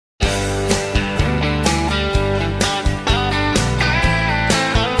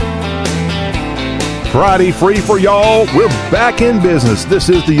 Friday free for y'all. We're back in business. This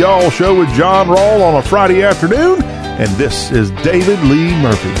is the Y'all Show with John Rawl on a Friday afternoon, and this is David Lee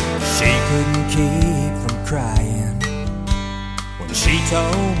Murphy. She couldn't keep from crying when she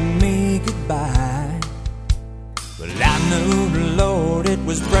told me goodbye. But I knew the Lord, it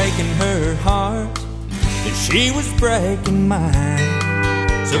was breaking her heart, that she was breaking mine.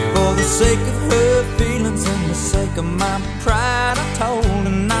 So for the sake of her feelings and the sake of my pride, I told her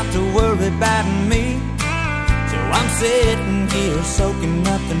not to worry about me. So I'm sitting here soaking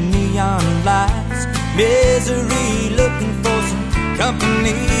up the neon lights, misery, looking for some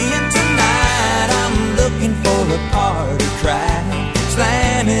company. And tonight I'm looking for a party crowd,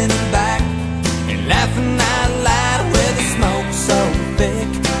 slamming them back and laughing out loud, where the smoke's so thick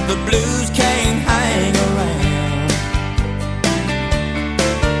the blues can't hang around.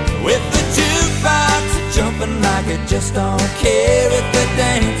 With the jukebox jumping like it just don't care, if they're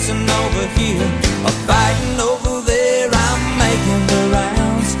dancing over here or fighting over there, I'm making the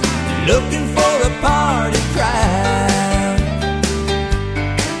rounds, looking for a party crowd.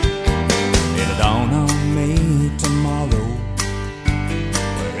 It'll dawn on me tomorrow,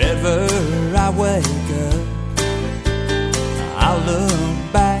 wherever I wake up, I'll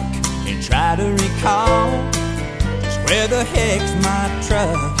look back and try to recall just where the heck's my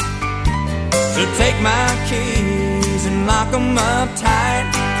truck. So take my keys and lock them up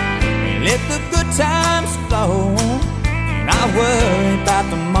tight, and let the good times flow. And I worry about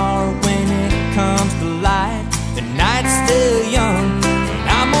tomorrow when it comes to light. The night's still young, and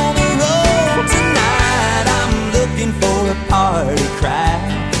I'm on the road tonight. I'm looking for a party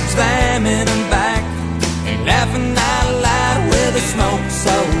crowd, slamming them back and laughing out loud, where the smoke's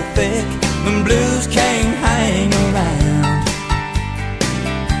so thick the blues can't hang around.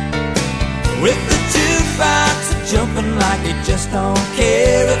 With the jukebox jumping like it just don't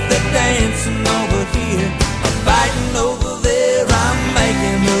care, if they're dancing over here or fighting over there, I'm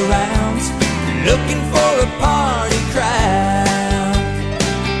making the rounds, looking for a party crowd.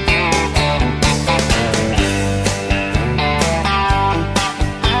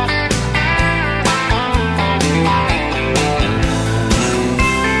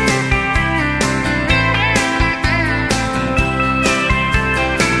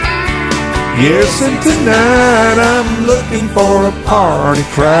 Yes, and tonight I'm looking for a party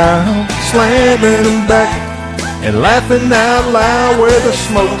crowd, slamming them back and laughing out loud, where the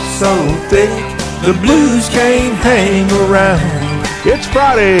smoke's so thick the blues can't hang around. It's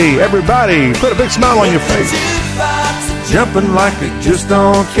Friday, everybody, put a big smile on your face. Jumping like they just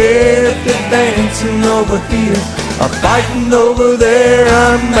don't care, if they're dancing over here or fighting over there,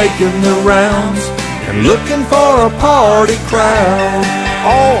 I'm making the rounds and looking for a party crowd.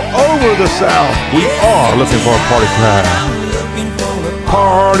 All over the South, we are looking for a party crowd.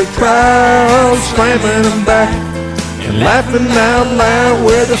 Party crowd, slamming them back and laughing out loud,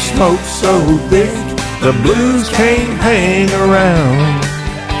 where the smoke's so thick the blues can't hang around.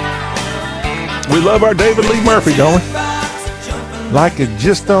 We love our David Lee Murphy, don't we? Like it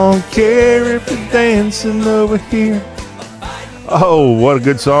just don't care if you're dancing over here. Oh, what a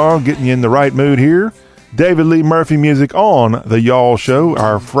good song, getting you in the right mood here. David Lee Murphy music on the Y'all Show,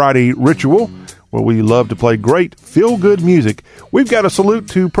 our Friday ritual, where we love to play great feel-good music. We've got a salute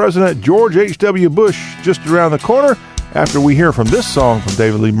to President George H.W. Bush just around the corner after we hear from this song from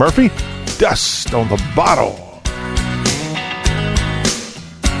David Lee Murphy, Dust on the Bottle.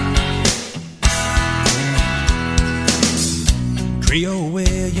 Creole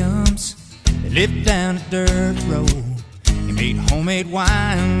Williams, they lived down a dirt road. He made homemade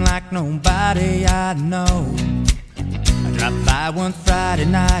wine like nobody I know. I dropped by one Friday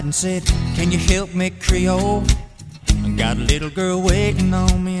night and said, can you help me, Creole? I got a little girl waiting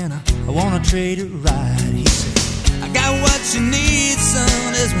on me and I want to treat her right. He said, I got what you need,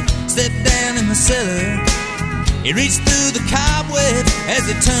 son, as we stepped down in the cellar. He reached through the cobweb as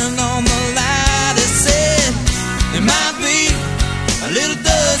he turned on the light. He said, there might be a little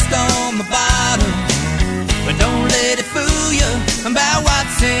dust on the bottom, but don't let it fool you about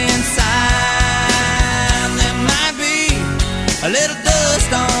what's inside. There might be a little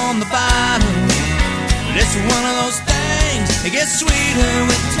the bottom. But it's one of those things, it gets sweeter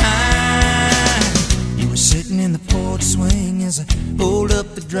with time. You were sitting in the porch swing as I pulled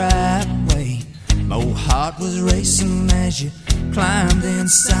up the driveway. My old heart was racing as you climbed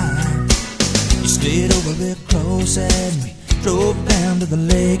inside. You slid over real close and we drove down to the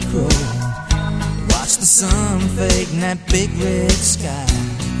lake road. Watched the sun fade in that big red sky.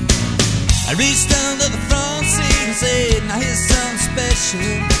 I reached under the front seat and said, now here's something special.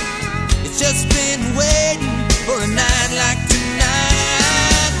 It's just been waiting for a night like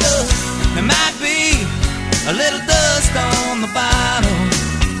tonight. Look, there might be a little dust on the bottom,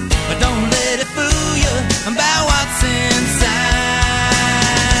 but don't let it fool you about what's inside.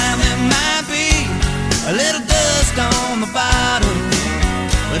 There might be a little dust on the bottom,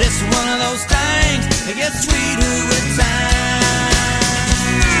 but it's one of those things that gets sweeter with time.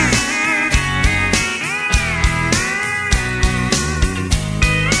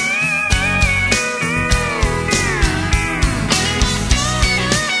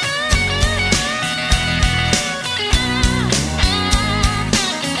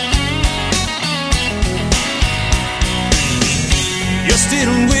 You're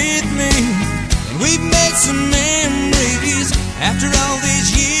still with me, and we've made some memories. After all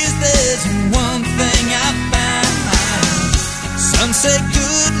these years, there's one thing I found. Sunset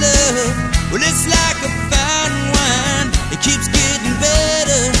good love, well it's like a fine wine. It keeps getting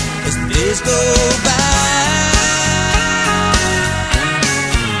better as the days go by.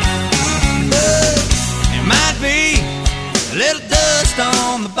 But there might be a little dust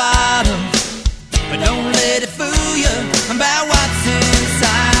on the bottom, but don't let it fool you about what's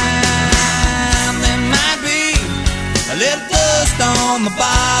inside. There might be a little dust on the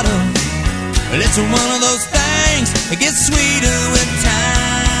bottom, but it's one of those things that gets sweeter with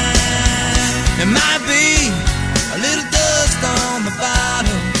time. There might be a little dust on the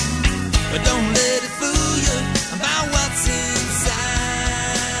bottom, but don't let it fool you about what's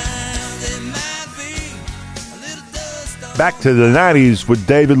inside. There might be a little dust on Back to the 90s with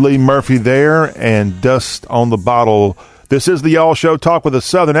David Lee Murphy there and Dust on the Bottle. This is the Y'all Show, talk with a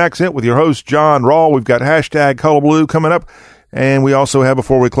Southern accent with your host, John Rawl. We've got hashtag Hullabaloo coming up. And we also have,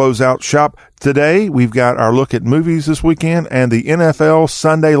 before we close out shop today, we've got our look at movies this weekend and the NFL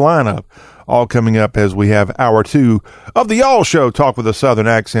Sunday lineup all coming up as we have hour 2 of the Y'all Show, talk with a Southern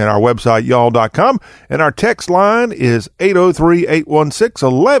accent. Our website, y'all.com. And our text line is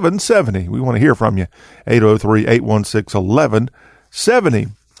 803-816-1170. We want to hear from you.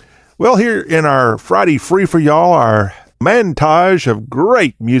 803-816-1170. Well, here in our Friday Free for Y'all, our montage of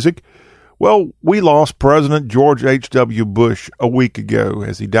great music. Well, we lost President George H.W. Bush a week ago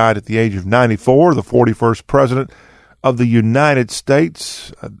as he died at the age of 94, the 41st president of the United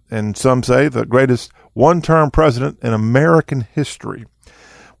States, and some say the greatest one-term president in American history.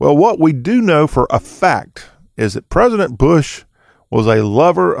 Well, what we do know for a fact is that President Bush was a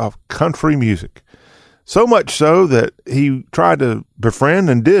lover of country music. So much so that he tried to befriend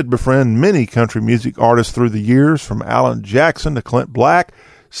and did befriend many country music artists through the years, from Alan Jackson to Clint Black.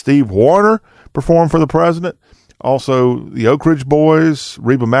 Steve Wariner performed for the president. Also, the Oak Ridge Boys,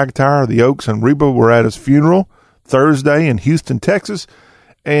 Reba McEntire, the Oaks, and Reba were at his funeral Thursday in Houston, Texas.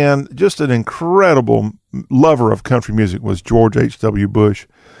 And just an incredible lover of country music was George H.W. Bush.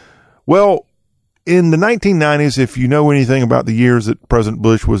 Well, in the 1990s, if you know anything about the years that President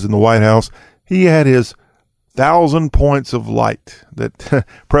Bush was in the White House, he had his 1,000 points of light that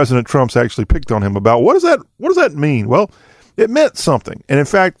President Trump's actually picked on him about. What does that mean? Well, it meant something. And in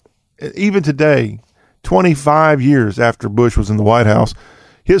fact, even today, 25 years after Bush was in the White House,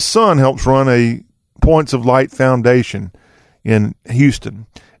 his son helps run a Points of Light Foundation in Houston.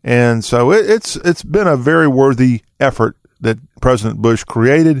 And so it's been a very worthy effort that President Bush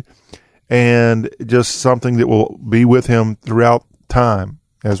created, and just something that will be with him throughout time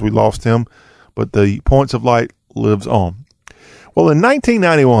as we lost him. But the Points of Light lives on. Well, in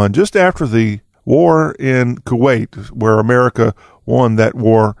 1991, just after the war in Kuwait, where America won that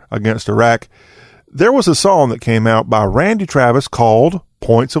war against Iraq, there was a song that came out by Randy Travis called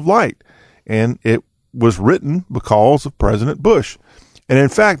Points of Light, and it was written because of President Bush. And in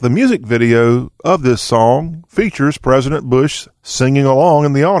fact, the music video of this song features President Bush singing along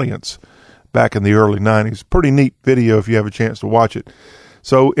in the audience back in the early 90s. Pretty neat video if you have a chance to watch it.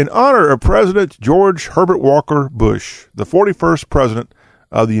 So in honor of President George Herbert Walker Bush, the 41st president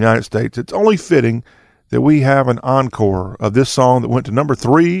of the United States, it's only fitting that we have an encore of this song that went to number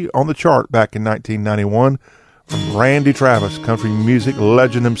 3 on the chart back in 1991 from Randy Travis, country music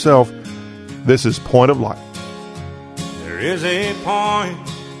legend himself. This is Point of Light. There is a point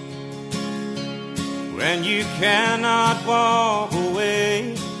when you cannot walk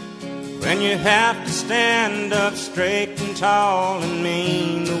away. then you have to stand up straight and tall and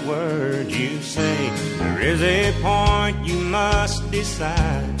mean the word you say. There is a point you must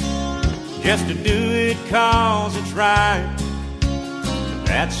decide, just to do it 'cause it's right.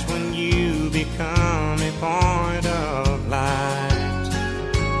 That's when you become a point of light.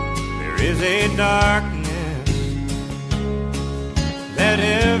 There is a darkness that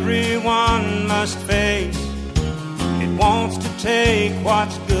everyone must face. It wants to take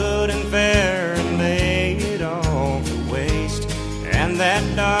what's good and fair and lay it all to waste. And that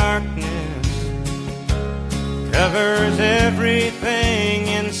darkness covers everything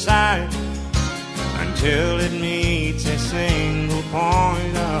in sight until it meets a single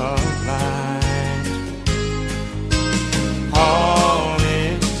point of light. All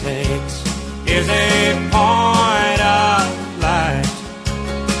it takes is a point of light,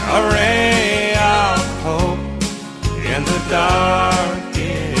 a ray of hope in the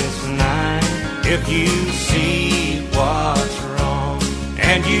darkest night. If you see what's wrong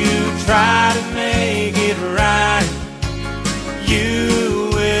and you try to make it right, you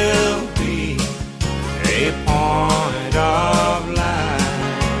will be a point of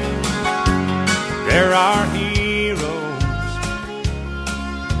light. There are heroes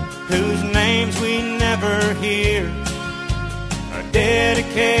whose names we never hear, a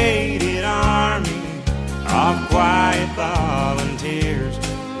dedicated army of quiet volunteers,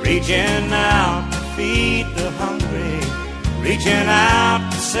 reaching out to feed the hungry, reaching out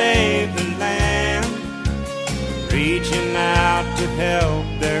to save the land, reaching out to help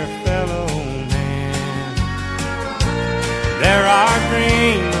their fellow man. There are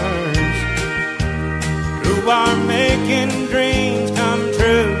dreamers who are making dreams come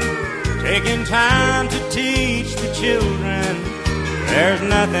true, taking time to teach the children there's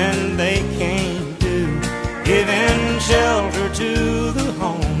nothing they can't do, giving shelter to the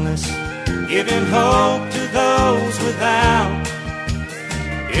homeless, giving hope to those without.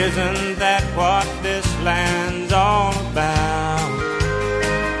 Isn't that what this land's all about?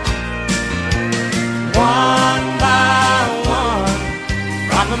 One by one,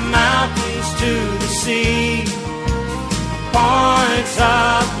 from the mountains to the sea, points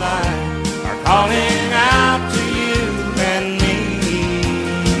of light are calling out to you and me.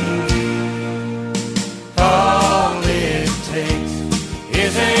 All it takes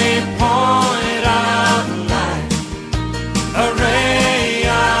is a point of light, a ray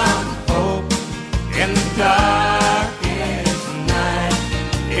of hope in the darkest night.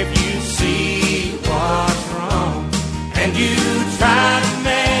 If you see what's wrong and you try to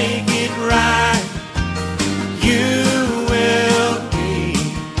make it right, you will be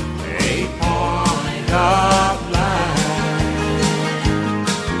a point of light.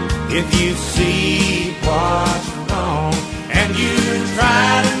 If you see what's wrong and you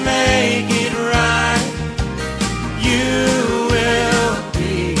try to make it right, you will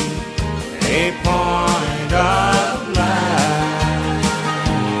be a point of light.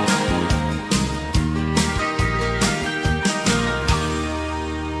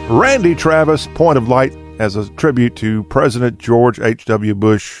 Randy Travis, Point of Light, as a tribute to President George H.W.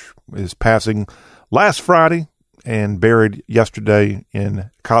 Bush, is passing last Friday and buried yesterday in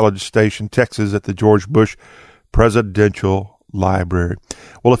College Station, Texas, at the George Bush Presidential Library.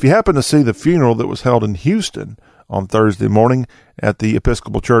 Well, if you happen to see the funeral that was held in Houston on Thursday morning at the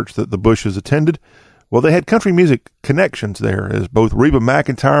Episcopal Church that the Bushes attended, well, they had country music connections there, as both Reba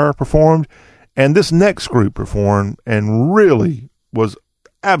McEntire performed and this next group performed, and really was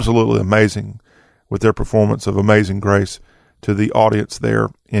absolutely amazing with their performance of Amazing Grace to the audience there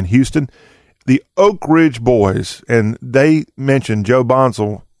in Houston. The Oak Ridge Boys, and they mentioned, Joe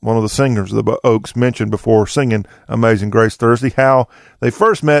Bonsall, one of the singers of the Oaks, mentioned before singing Amazing Grace Thursday how they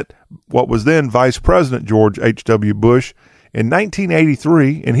first met what was then Vice President George H.W. Bush in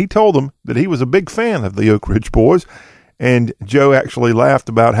 1983, and he told them that he was a big fan of the Oak Ridge Boys, and Joe actually laughed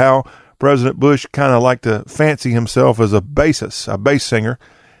about how President Bush kind of liked to fancy himself as a bass singer,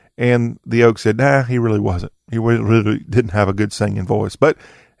 and the Oaks said, nah, he really wasn't. He really didn't have a good singing voice, but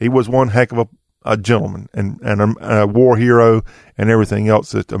he was one heck of a gentleman and a war hero and everything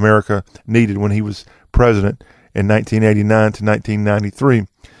else that America needed when he was president in 1989 to 1993.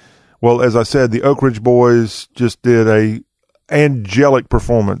 Well, as I said, the Oak Ridge Boys just did a angelic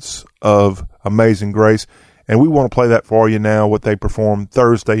performance of Amazing Grace, and we want to play that for you now, what they performed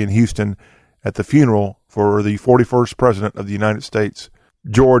Thursday in Houston at the funeral for the 41st President of the United States,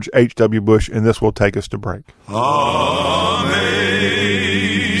 George H.W. Bush, and this will take us to break. Amazing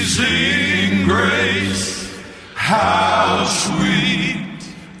grace, how sweet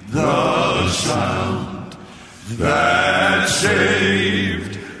the sound that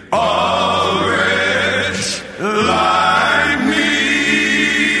saved us.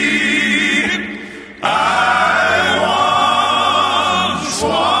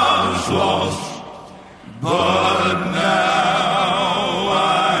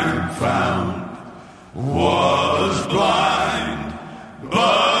 was blind,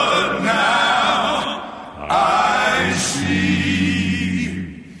 but now I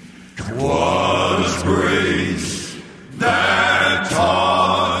see. 'Twas grace that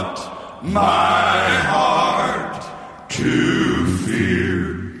taught my heart to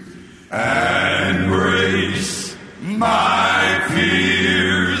fear, and grace my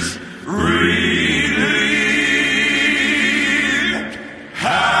fears relieved.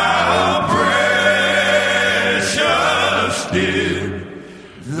 How precious did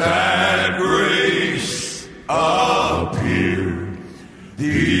that grace appear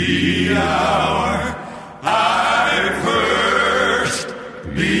the hour I first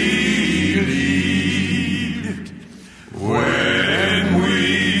believed. When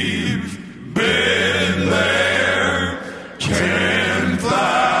we've been there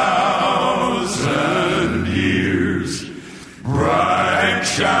 10,000 years, bright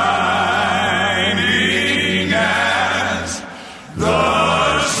shining as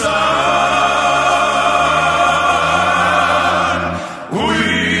the sun,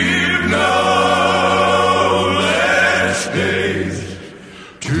 we've no less days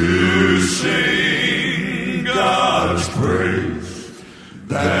to sing God's praise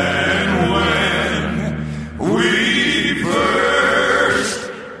than when we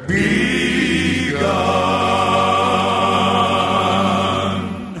first begun.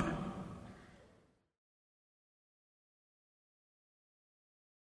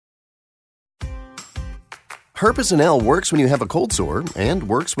 Herpes-N-L works when you have a cold sore and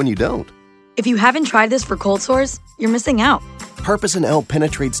works when you don't. If you haven't tried this for cold sores, you're missing out. Herpes-N-L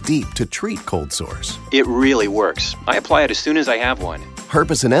penetrates deep to treat cold sores. It really works. I apply it as soon as I have one.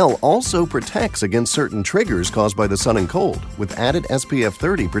 Herpes-N-L also protects against certain triggers caused by the sun and cold with added SPF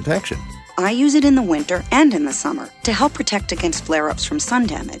 30 protection. I use it in the winter and in the summer to help protect against flare-ups from sun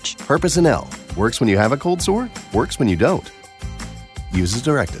damage. Herpes-N-L works when you have a cold sore, works when you don't. Use as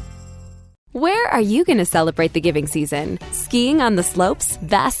directed. Where are you going to celebrate the giving season? Skiing on the slopes,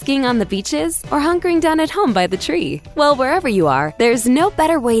 basking on the beaches, or hunkering down at home by the tree? Well, wherever you are, there's no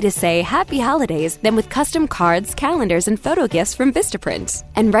better way to say happy holidays than with custom cards, calendars, and photo gifts from Vistaprint.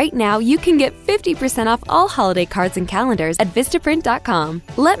 And right now, you can get 50% off all holiday cards and calendars at Vistaprint.com.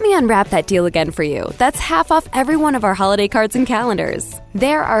 Let me unwrap that deal again for you. That's half off every one of our holiday cards and calendars.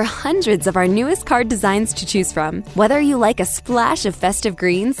 There are hundreds of our newest card designs to choose from, whether you like a splash of festive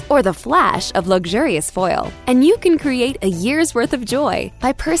greens or the flash of luxurious foil. And you can create a year's worth of joy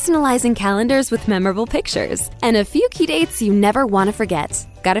by personalizing calendars with memorable pictures and a few key dates you never want to forget.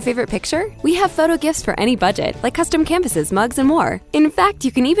 Got a favorite picture? We have photo gifts for any budget, like custom canvases, mugs, and more. In fact,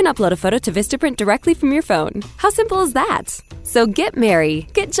 you can even upload a photo to Vistaprint directly from your phone. How simple is that? So get merry,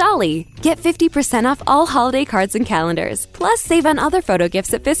 get jolly, get 50% off all holiday cards and calendars, plus save on other photo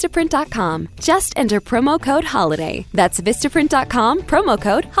gifts at Vistaprint.com. Just enter promo code HOLIDAY. That's Vistaprint.com, promo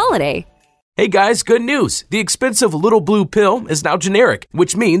code HOLIDAY. Hey guys, good news! The expensive Little Blue Pill is now generic,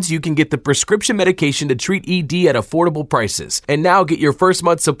 which means you can get the prescription medication to treat ED at affordable prices. And now get your first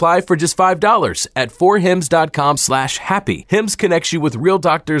month's supply for just $5 at 4hims.com/happy. Hims connects you with real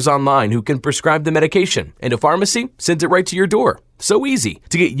doctors online who can prescribe the medication, and a pharmacy sends it right to your door. So easy.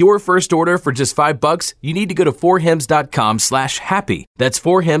 To get your first order for just $5, you need to go to 4hims.com/happy. That's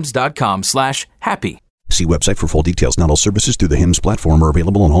 4hims.com/happy. See website for full details. Not all services through the HIMS platform are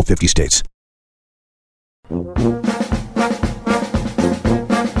available in all 50 states.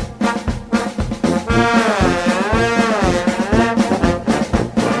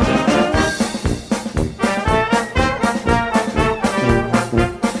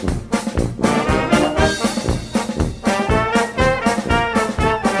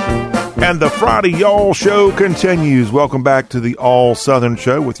 And the Friday Y'all Show continues. Welcome back to the All Southern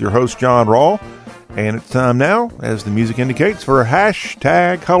Show with your host, John Rawl. And it's time now, as the music indicates, for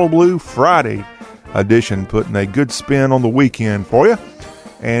hashtag Hullabaloo Friday edition, putting a good spin on the weekend for you.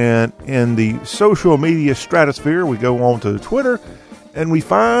 And in the social media stratosphere, we go on to Twitter, and we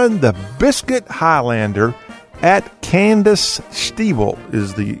find the Biscuit Highlander at Candace Stiebel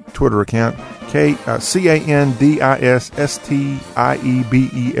is the Twitter account,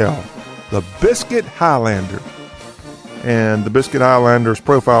 CANDISSTIEBEL. The Biscuit Highlander. And the Biscuit Highlander's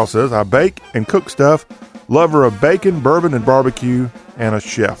profile says, I bake and cook stuff, lover of bacon, bourbon, and barbecue, and a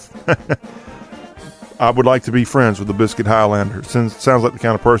chef. I would like to be friends with the Biscuit Highlander. Sounds like the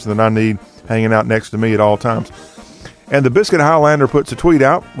kind of person that I need hanging out next to me at all times. And the Biscuit Highlander puts a tweet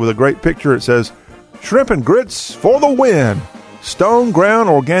out with a great picture. It says, shrimp and grits for the win. Stone ground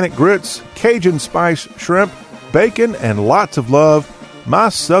organic grits, Cajun spice shrimp, bacon, and lots of love. My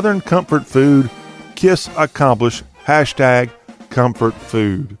Southern comfort food. Kiss accomplished. Hashtag comfort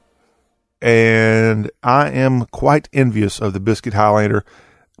food. and I am quite envious of the Biscuit Highlander,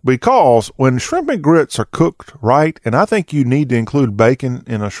 because when shrimp and grits are cooked right, and I think you need to include bacon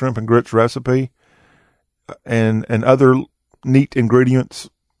in a shrimp and grits recipe and other neat ingredients.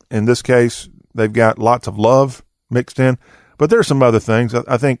 In this case, they've got lots of love mixed in, but there's some other things.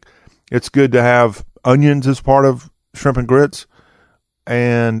 I think it's good to have onions as part of shrimp and grits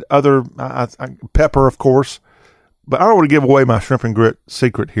and other pepper, of course. But I don't want to give away my shrimp and grit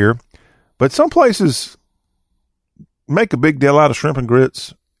secret here. But some places make a big deal out of shrimp and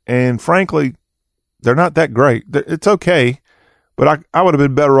grits, and frankly, they're not that great. It's okay, but I would have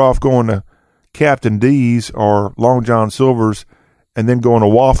been better off going to Captain D's or Long John Silver's and then going to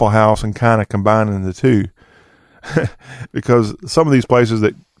Waffle House and kind of combining the two. Because some of these places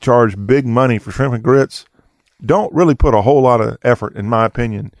that charge big money for shrimp and grits don't really put a whole lot of effort, in my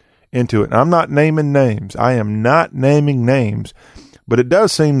opinion, into it. And I'm not naming names. I am not naming names, but it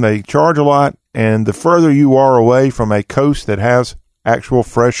does seem they charge a lot, and the further you are away from a coast that has actual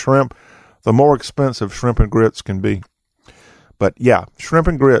fresh shrimp, the more expensive shrimp and grits can be. But yeah, shrimp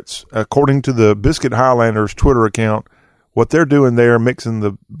and grits, according to the Biscuit Highlanders Twitter account, what they're doing there, mixing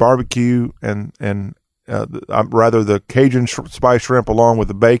the barbecue and the Cajun spice shrimp along with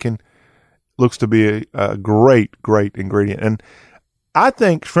the bacon, looks to be a great ingredient. And I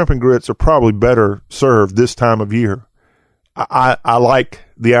think shrimp and grits are probably better served this time of year. I like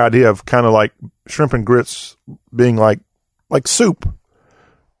the idea of kind of like shrimp and grits being like soup.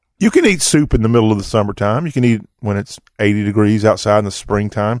 You can eat soup in the middle of the summertime. You can eat when it's 80 degrees outside in the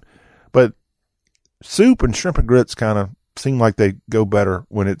springtime. But soup and shrimp and grits kind of seem like they go better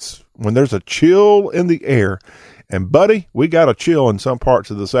when there's a chill in the air. And buddy, we got a chill in some parts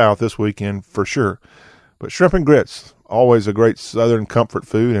of the South this weekend for sure. But shrimp and grits, always a great Southern comfort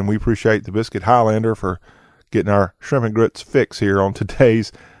food, and we appreciate the Biscuit Highlander for getting our shrimp and grits fix here on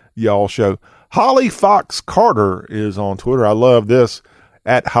today's Y'all Show. Holly Fox Carter is on Twitter. I love this.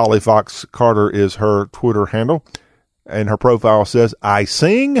 At Holly Fox Carter is her Twitter handle, and her profile says, I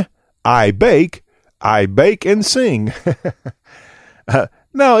sing, I bake and sing.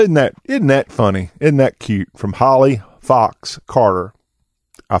 No, isn't that funny? Isn't that cute? From Holly Fox Carter.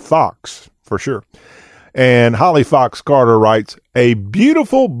 A fox, for sure. And Holly Fox Carter writes, a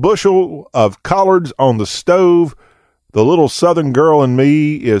beautiful bushel of collards on the stove. The little Southern girl in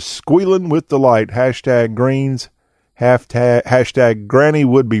me is squealing with delight. Hashtag greens. Hashtag granny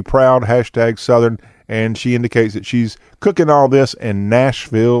would be proud. Hashtag Southern. And she indicates that she's cooking all this in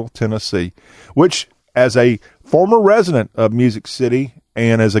Nashville, Tennessee, which, as a former resident of Music City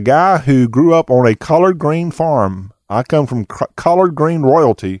and as a guy who grew up on a collard green farm, I come from collard green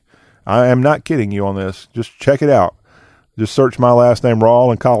royalty. I am not kidding you on this. Just check it out. Just search my last name,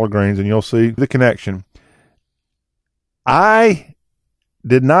 Rawl, and collard greens, and you'll see the connection. I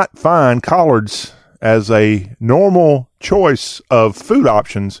did not find collards as a normal choice of food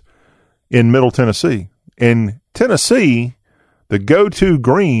options in Middle Tennessee. In Tennessee, the go-to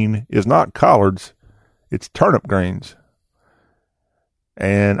green is not collards, it's turnip greens.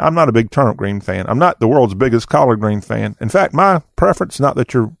 And I'm not a big turnip green fan. I'm not the world's biggest collard green fan. In fact, my preference, not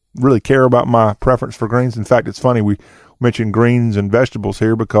that you really care about my preference for greens. In fact, it's funny we mentioned greens and vegetables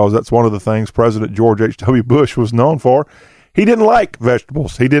here because that's one of the things President George H.W. Bush was known for. He didn't like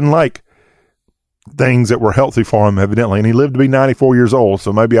vegetables. He didn't like things that were healthy for him, evidently. And he lived to be 94 years old,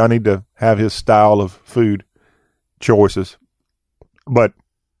 so maybe I need to have his style of food choices. But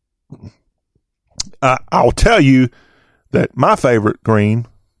I'll tell you that my favorite green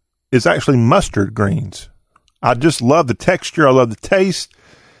is actually mustard greens. I just love the texture. I love the taste.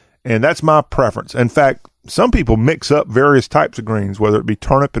 And that's my preference. In fact, some people mix up various types of greens, whether it be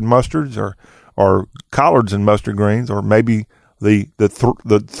turnip and mustards or collards and mustard greens, or maybe the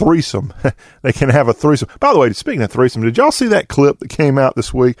threesome. They can have a threesome. By the way, speaking of threesome, did y'all see that clip that came out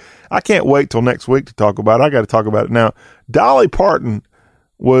this week? I can't wait till next week to talk about it. I got to talk about it now. Dolly Parton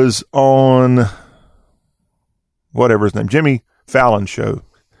was on whatever his name, Jimmy Fallon show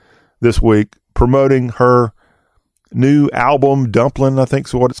this week, promoting her new album, Dumpling, I think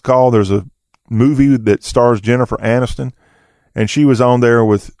is what it's called. There's a movie that stars Jennifer Aniston, and she was on there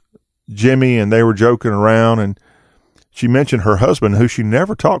with Jimmy, and they were joking around, and she mentioned her husband, who she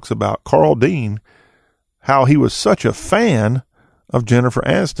never talks about, Carl Dean, how he was such a fan of Jennifer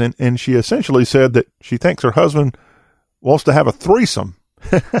Aniston, and she essentially said that she thinks her husband wants to have a threesome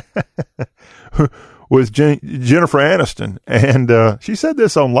with Jennifer Aniston. And she said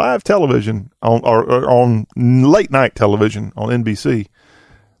this on live television, on late night television on NBC.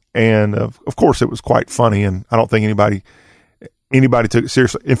 And of course, it was quite funny, and I don't think anybody took it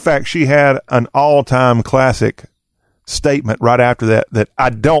seriously. In fact, she had an all-time classic statement right after that I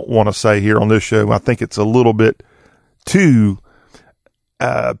don't want to say here on this show. I think it's a little bit too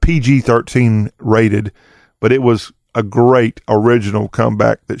PG-13 rated, but it was a great original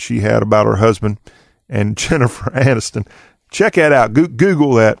comeback that she had about her husband and Jennifer Aniston. Check that out.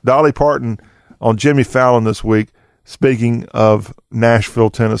 Google that. Dolly Parton on Jimmy Fallon this week, speaking of Nashville,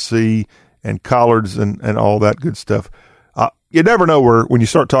 Tennessee, and collards and all that good stuff. You never know when you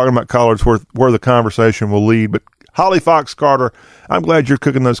start talking about collards where the conversation will lead. But Holly Fox Carter, I'm glad you're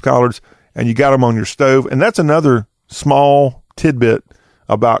cooking those collards and you got them on your stove. And that's another small tidbit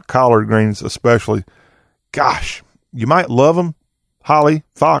about collard greens especially. Gosh, you might love them, Holly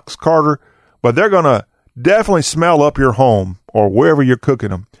Fox Carter, but they're going to definitely smell up your home or wherever you're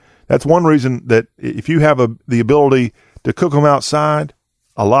cooking them. That's one reason that if you have the ability to cook them outside,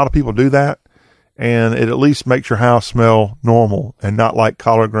 a lot of people do that. And it at least makes your house smell normal and not like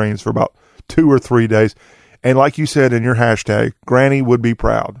collard greens for about 2 or 3 days. And like you said in your hashtag, Granny would be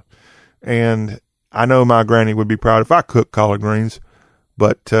proud. And I know my Granny would be proud if I cooked collard greens.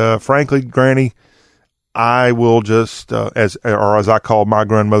 But frankly, Granny, I will just, as I call my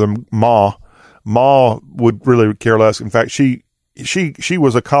grandmother, Ma would really care less. In fact, she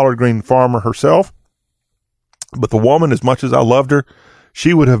was a collard green farmer herself. But the woman, as much as I loved her,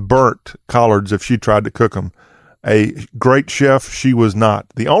 she would have burnt collards if she tried to cook them. A great chef, she was not.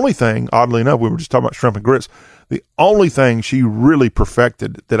 The only thing, oddly enough, we were just talking about shrimp and grits, the only thing she really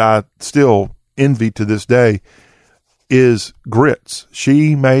perfected that I still envy to this day is grits.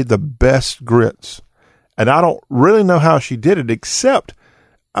 She made the best grits. And I don't really know how she did it, except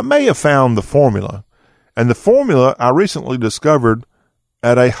I may have found the formula. And the formula I recently discovered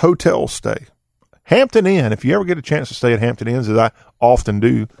at a hotel stay. Hampton Inn, if you ever get a chance to stay at Hampton Inns, as I often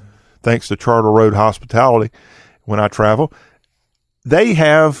do, thanks to Charter Road Hospitality when I travel, they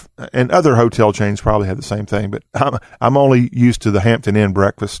have, and other hotel chains probably have the same thing, but I'm only used to the Hampton Inn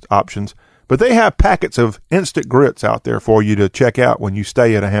breakfast options. But they have packets of instant grits out there for you to check out when you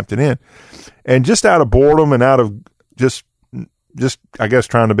stay at a Hampton Inn. And just out of boredom and out of just I guess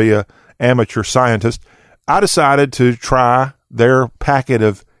trying to be a amateur scientist, I decided to try their packet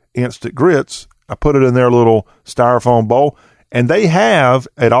of instant grits. I put it in their little styrofoam bowl, and they have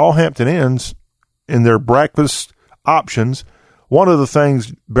at all Hampton Inns in their breakfast options, one of the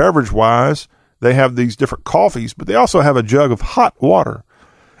things beverage-wise, they have these different coffees, but they also have a jug of hot water.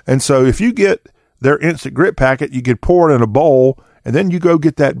 And so if you get their instant grit packet, you can pour it in a bowl, and then you go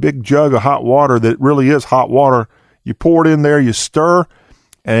get that big jug of hot water that really is hot water. You pour it in there, you stir,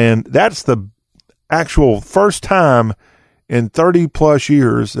 and that's the actual first time in 30 plus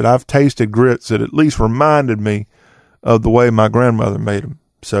years that I've tasted grits that at least reminded me of the way my grandmother made them.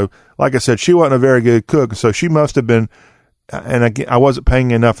 So, like I said, she wasn't a very good cook, so she must have been, and again, I wasn't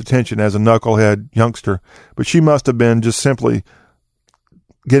paying enough attention as a knucklehead youngster, but she must have been just simply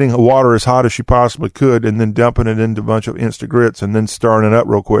getting the water as hot as she possibly could and then dumping it into a bunch of instant grits and then stirring it up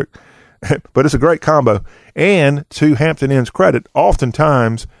real quick. But it's a great combo. And to Hampton Inn's credit,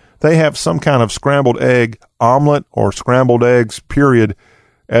 oftentimes they have some kind of scrambled egg omelet or scrambled eggs, period,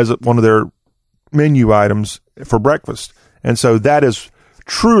 as one of their menu items for breakfast. And so that is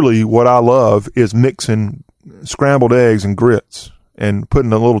truly what I love, is mixing scrambled eggs and grits and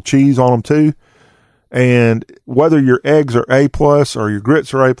putting a little cheese on them too. And whether your eggs are A+ or your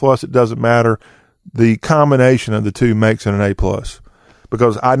grits are A+, it doesn't matter. The combination of the two makes it an A+.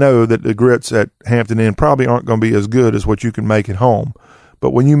 Because I know that the grits at Hampton Inn probably aren't going to be as good as what you can make at home.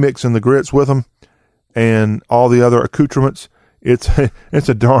 But when you mix in the grits with them and all the other accoutrements, it's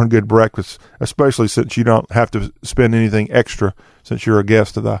a darn good breakfast, especially since you don't have to spend anything extra since you're a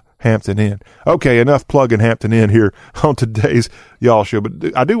guest of the Hampton Inn. Okay, enough plugging Hampton Inn here on today's Y'all Show.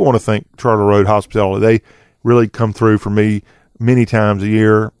 But I do want to thank Charter Road Hospitality. They really come through for me many times a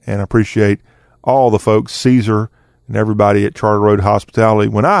year, and I appreciate all the folks, Caesar and everybody at Charter Road Hospitality,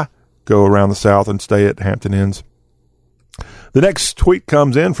 when I go around the South and stay at Hampton Inns. The next tweet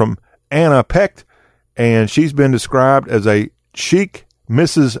comes in from Anna Pecht, and she's been described as a chic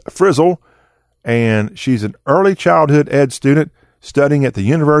Mrs. Frizzle, and she's an early childhood ed student studying at the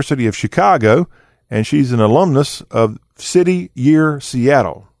University of Chicago, and she's an alumnus of City Year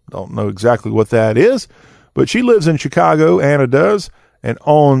Seattle. Don't know exactly what that is, but she lives in Chicago, Anna does, and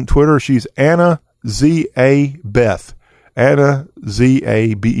on Twitter she's Anna Z.A. Beth, Anna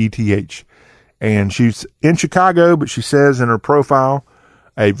Z.A.B.E.T.H. And she's in Chicago, but she says in her profile,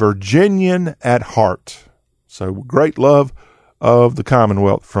 a Virginian at heart. So great love of the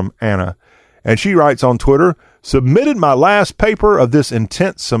Commonwealth from Anna. And she writes on Twitter, submitted my last paper of this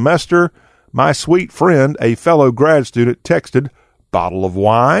intense semester. My sweet friend, a fellow grad student, texted, bottle of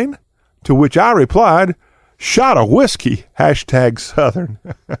wine? To which I replied, shot of whiskey, hashtag Southern.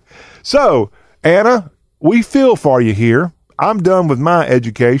 So, Anna, we feel for you here. I'm done with my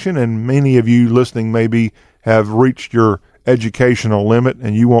education, and many of you listening maybe have reached your educational limit,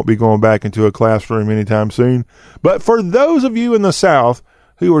 and you won't be going back into a classroom anytime soon. But for those of you in the South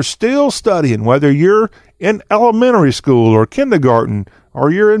who are still studying, whether you're in elementary school or kindergarten, or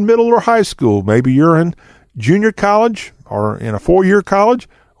you're in middle or high school, maybe you're in junior college or in a 4-year college,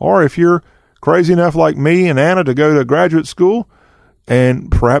 or if you're crazy enough like me and Anna to go to graduate school,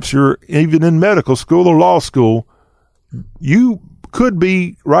 and perhaps you're even in medical school or law school, you could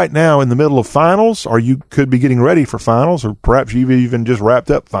be right now in the middle of finals, or you could be getting ready for finals, or perhaps you've even just wrapped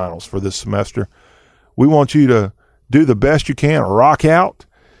up finals for this semester. We want you to do the best you can, rock out,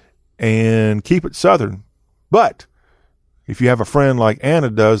 and keep it Southern. But if you have a friend like Anna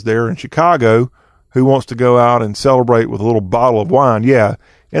does there in Chicago who wants to go out and celebrate with a little bottle of wine, yeah,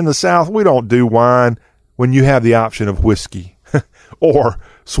 in the South we don't do wine when you have the option of whiskey or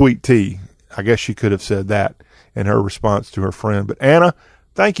sweet tea. I guess she could have said that in her response to her friend. But Anna,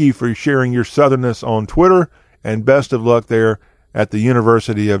 thank you for sharing your Southernness on Twitter, and best of luck there at the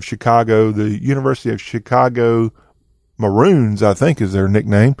University of Chicago. The University of Chicago Maroons, I think, is their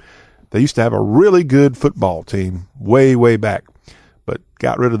nickname. They used to have a really good football team way, way back, but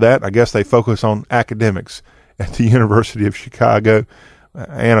got rid of that. I guess they focus on academics at the University of Chicago.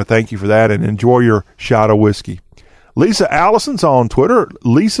 Anna, thank you for that, and enjoy your shot of whiskey. Lisa Allison's on Twitter.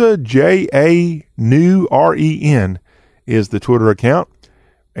 Lisa J.A. New R-E-N is the Twitter account.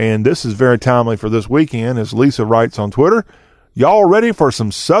 And this is very timely for this weekend, as Lisa writes on Twitter, y'all ready for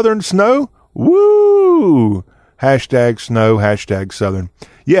some Southern snow? Woo! Hashtag snow, hashtag Southern.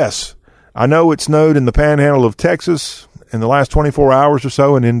 Yes, I know it snowed in the panhandle of Texas in the last 24 hours or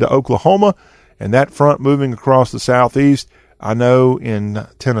so and into Oklahoma, and that front moving across the southeast. I know in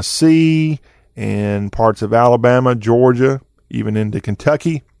Tennessee and parts of Alabama, Georgia, even into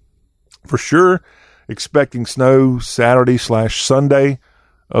Kentucky. For sure, expecting snow Saturday/Sunday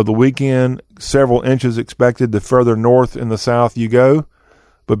of the weekend. Several inches expected the further north in the south you go.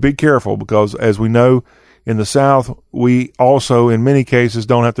 But be careful, because as we know, in the South, we also, in many cases,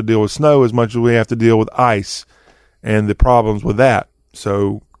 don't have to deal with snow as much as we have to deal with ice and the problems with that.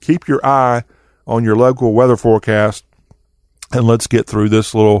 So keep your eye on your local weather forecast, and let's get through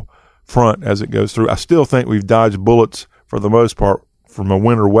this little front as it goes through. I still think we've dodged bullets for the most part from a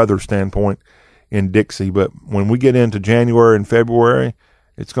winter weather standpoint in Dixie, but when we get into January and February,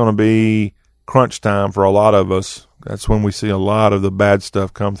 it's going to be crunch time for a lot of us. That's when we see a lot of the bad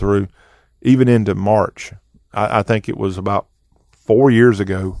stuff come through. Even into March. I think it was about 4 years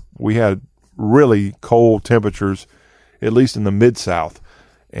ago, we had really cold temperatures, at least in the Mid-South.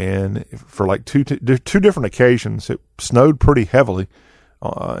 And for like two different occasions, it snowed pretty heavily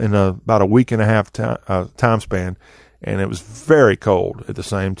in about a week and a half time span. And it was very cold at the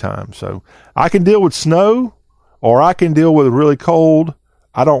same time. So I can deal with snow, or I can deal with really cold.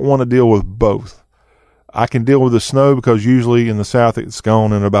 I don't want to deal with both. I can deal with the snow because usually in the South it's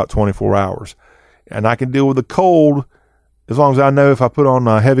gone in about 24 hours. And I can deal with the cold as long as I know if I put on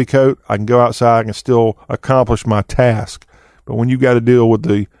a heavy coat, I can go outside and still accomplish my task. But when you got to deal with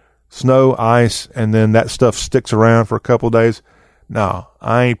the snow, ice, and then that stuff sticks around for a couple of days, no,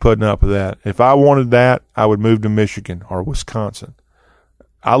 I ain't putting up with that. If I wanted that, I would move to Michigan or Wisconsin.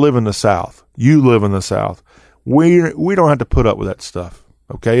 I live in the South. You live in the South. We don't have to put up with that stuff.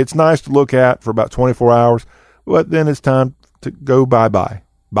 Okay, it's nice to look at for about 24 hours, but then it's time to go bye-bye.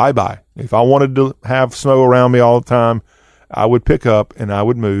 Bye-bye. If I wanted to have snow around me all the time, I would pick up and I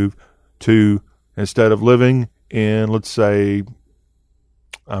would move to, instead of living in, let's say,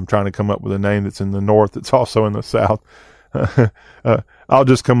 I'm trying to come up with a name that's in the north that's also in the south. I'll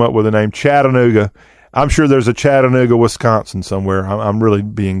just come up with a name, Chattanooga. I'm sure there's a Chattanooga, Wisconsin somewhere. I'm really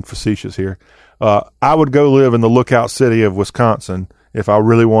being facetious here. I would go live in the Lookout City of Wisconsin if I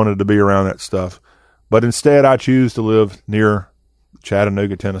really wanted to be around that stuff. But instead, I choose to live near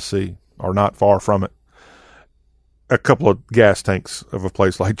Chattanooga, Tennessee, or not far from it. A couple of gas tanks of a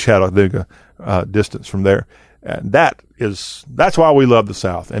place like Chattanooga, distance from there. And that's why we love the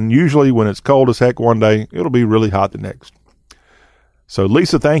South. And usually when it's cold as heck one day, it'll be really hot the next. So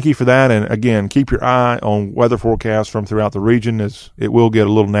Lisa, thank you for that. And again, keep your eye on weather forecasts from throughout the region, as it will get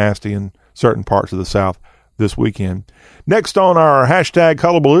a little nasty in certain parts of the South this weekend. Next on our hashtag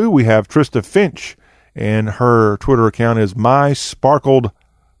Hullabaloo, we have Trista Finch, and her Twitter account is MySparkled,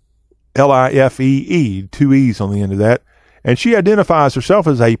 L-I-F-E-E, 2 E's on the end of that. And she identifies herself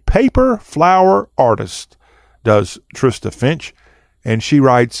as a paper flower artist, does Trista Finch. And she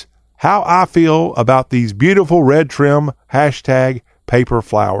writes, how I feel about these beautiful red trim hashtag paper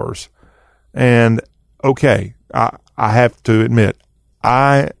flowers. And okay, I have to admit,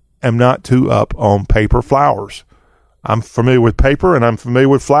 I am not too up on paper flowers. I'm familiar with paper and I'm familiar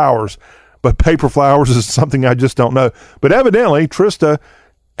with flowers, but paper flowers is something I just don't know. But evidently, Trista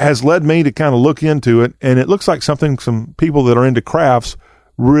has led me to kind of look into it, and it looks like something some people that are into crafts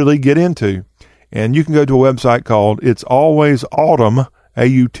really get into. And you can go to a website called It's Always Autumn,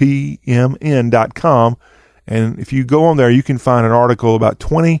 AUTMN.com. And if you go on there, you can find an article about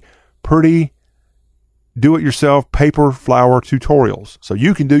 20 pretty do-it-yourself paper flower tutorials. So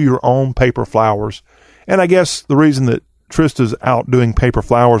you can do your own paper flowers. And I guess the reason that Trista's out doing paper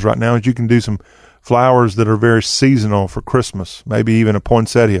flowers right now is you can do some flowers that are very seasonal for Christmas, maybe even a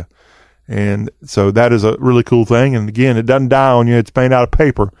poinsettia. And so that is a really cool thing. And again, it doesn't die on you. It's made out of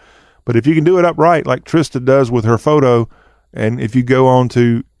paper. But if you can do it upright like Trista does with her photo, and if you go on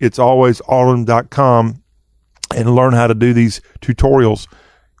to it'salwaysautumn.com and learn how to do these tutorials,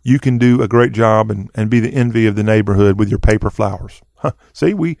 you can do a great job and be the envy of the neighborhood with your paper flowers. Huh.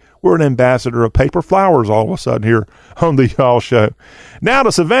 See, we're an ambassador of paper flowers all of a sudden here on the Y'all Show. Now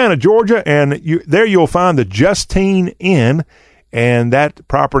to Savannah, Georgia, and there you'll find the Justine Inn, and that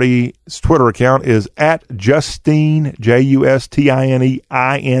property's Twitter account is at Justine,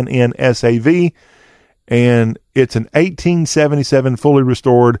 JUSTINEINNSAV, and it's an 1877 fully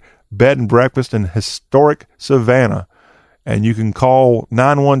restored bed and breakfast in historic Savannah. And you can call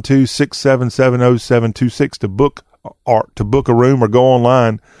 912-677-0726 to book a room, or go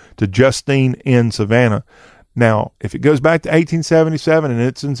online to Justine in Savannah. Now, if it goes back to 1877 and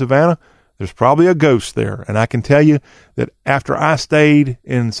it's in Savannah, there's probably a ghost there. And I can tell you that after I stayed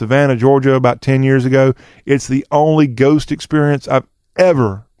in Savannah, Georgia about 10 years ago, it's the only ghost experience I've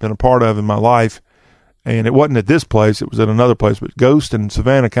ever been a part of in my life. And it wasn't at this place, it was at another place. But ghost and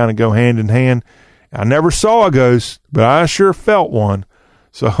Savannah kind of go hand in hand. I never saw a ghost, but I sure felt one.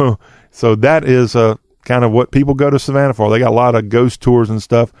 So that is kind of what people go to Savannah for. They got a lot of ghost tours and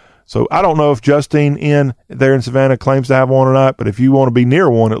stuff. So I don't know if Justine Inn there in Savannah claims to have one or not, but if you want to be near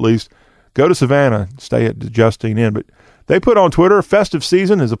one at least, go to Savannah, stay at the Justine Inn. But they put on Twitter, festive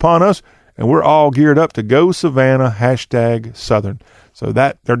season is upon us, and we're all geared up to go Savannah, #Southern. So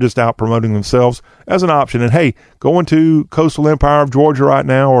that they're just out promoting themselves as an option. And hey, going to Coastal Empire of Georgia right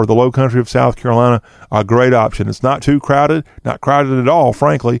now, or the Low Country of South Carolina, a great option. It's not too crowded, not crowded at all,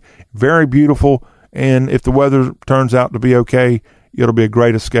 frankly. Very beautiful. And if the weather turns out to be okay, it'll be a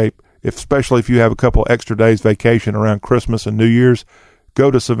great escape, especially if you have a couple extra days vacation around Christmas and New Year's.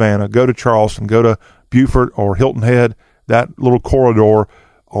 Go to Savannah, go to Charleston, go to Beaufort or Hilton Head. That little corridor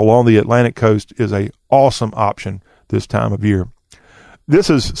along the Atlantic coast is a awesome option this time of year. This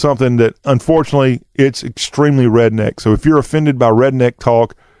is something that, unfortunately, it's extremely redneck. So if you're offended by redneck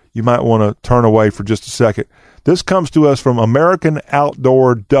talk, you might want to turn away for just a second. This comes to us from American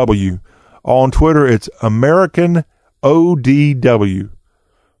Outdoor W. On Twitter, it's American ODW.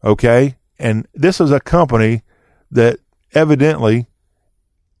 Okay? And this is a company that evidently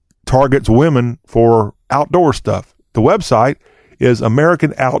targets women for outdoor stuff. The website is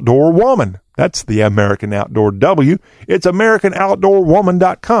American Outdoor Woman. That's the American Outdoor W. It's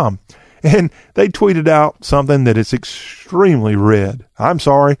AmericanOutdoorWoman.com. And they tweeted out something that is extremely red. I'm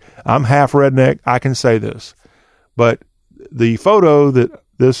sorry. I'm half redneck. I can say this. But the photo that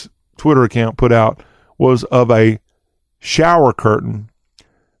this Twitter account put out was of a shower curtain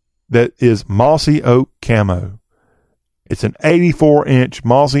that is mossy oak camo. It's an 84-inch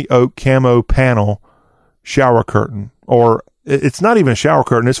mossy oak camo panel shower curtain. Or it's not even a shower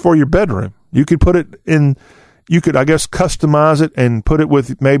curtain. It's for your bedroom. You could put it in, you could, I guess, customize it and put it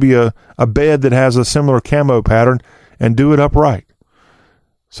with maybe a bed that has a similar camo pattern and do it upright.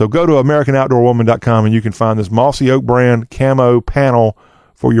 So go to AmericanOutdoorWoman.com and you can find this mossy oak brand camo panel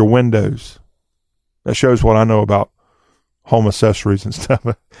for your windows. That shows what I know about home accessories and stuff.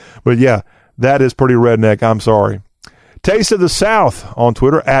 But yeah, that is pretty redneck. I'm sorry. Taste of the South on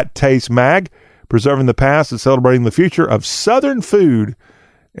Twitter at TasteMag, preserving the past and celebrating the future of Southern food.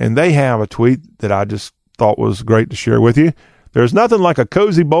 And they have a tweet that I just thought was great to share with you. There's nothing like a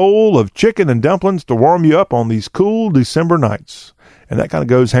cozy bowl of chicken and dumplings to warm you up on these cool December nights. And that kind of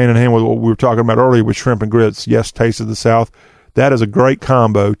goes hand in hand with what we were talking about earlier with shrimp and grits. Yes, Taste of the South. That is a great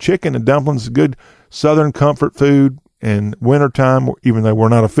combo. Chicken and dumplings is good Southern comfort food. In wintertime, even though we're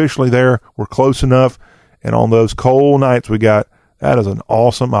not officially there, we're close enough. And on those cold nights we got, that is an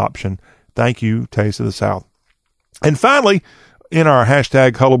awesome option. Thank you, Taste of the South. And finally, in our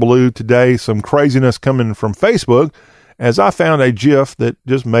 #Hullabaloo today, some craziness coming from Facebook, as I found a GIF that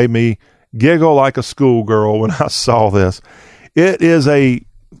just made me giggle like a schoolgirl when I saw this. It is a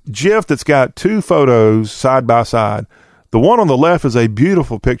GIF that's got two photos side by side. The one on the left is a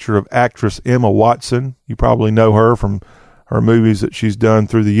beautiful picture of actress Emma Watson. You probably know her from her movies that she's done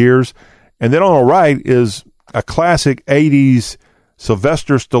through the years. And then on the right is a classic 80s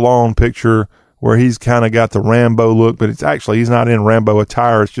Sylvester Stallone picture where he's kind of got the Rambo look, but he's not in Rambo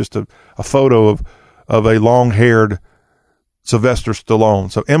attire. It's just a photo of a long-haired Sylvester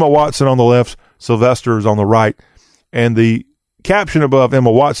Stallone. So Emma Watson on the left, Sylvester is on the right. And the caption above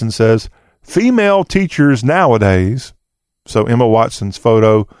Emma Watson says, "Female teachers nowadays." So Emma Watson's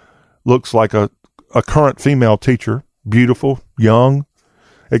photo looks like a current female teacher. Beautiful, young,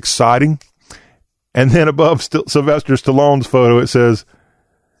 exciting. And then above Sylvester Stallone's photo, it says,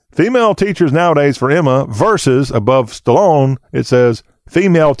 "Female teachers nowadays for Emma," versus above Stallone, it says,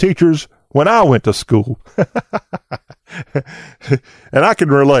 "Female teachers when I went to school." And I can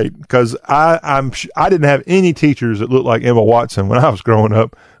relate because I didn't have any teachers that looked like Emma Watson when I was growing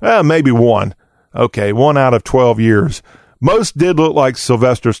up. Maybe one. Okay, 1 out of 12 years. Most did look like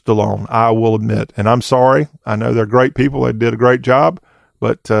Sylvester Stallone, I will admit. And I'm sorry. I know they're great people. They did a great job,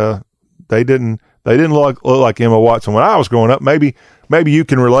 but they didn't look like Emma Watson when I was growing up. Maybe you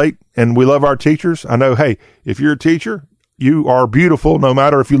can relate, and we love our teachers. I know, hey, if you're a teacher, you are beautiful no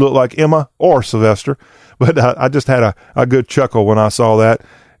matter if you look like Emma or Sylvester. But I just had a good chuckle when I saw that.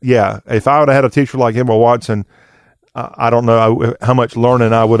 Yeah, if I would have had a teacher like Emma Watson, I don't know how much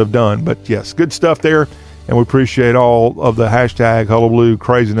learning I would have done. But yes, good stuff there. And we appreciate all of the hashtag Hullabaloo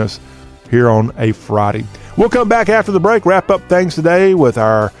craziness here on a Friday. We'll come back after the break, wrap up things today with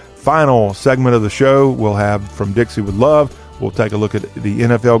our final segment of the show. We'll have From Dixie with Love. We'll take a look at the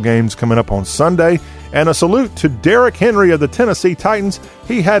NFL games coming up on Sunday. And a salute to Derrick Henry of the Tennessee Titans.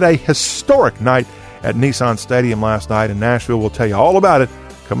 He had a historic night at Nissan Stadium last night in Nashville. We'll tell you all about it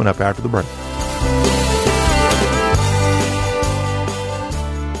coming up after the break.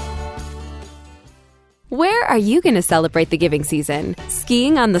 Where are you going to celebrate the giving season?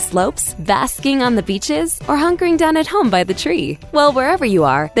 Skiing on the slopes, basking on the beaches, or hunkering down at home by the tree? Well, wherever you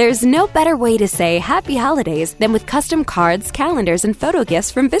are, there's no better way to say happy holidays than with custom cards, calendars, and photo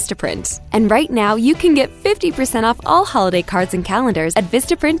gifts from Vistaprint. And right now, you can get 50% off all holiday cards and calendars at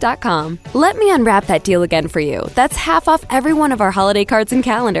Vistaprint.com. Let me unwrap that deal again for you. That's half off every one of our holiday cards and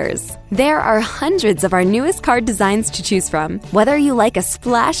calendars. There are hundreds of our newest card designs to choose from, whether you like a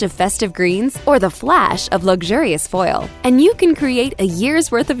splash of festive greens or the flash of luxurious foil. And you can create a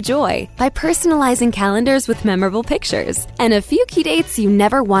year's worth of joy by personalizing calendars with memorable pictures and a few key dates you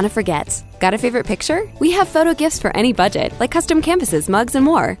never want to forget. Got a favorite picture? We have photo gifts for any budget, like custom canvases, mugs, and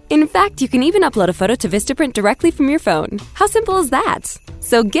more. In fact, you can even upload a photo to Vistaprint directly from your phone. How simple is that?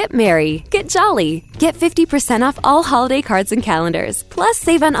 So get merry, get jolly, get 50% off all holiday cards and calendars, plus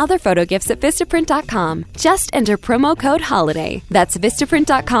save on other photo gifts at Vistaprint.com. Just enter promo code HOLIDAY. That's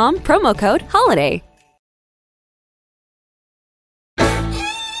Vistaprint.com, promo code HOLIDAY.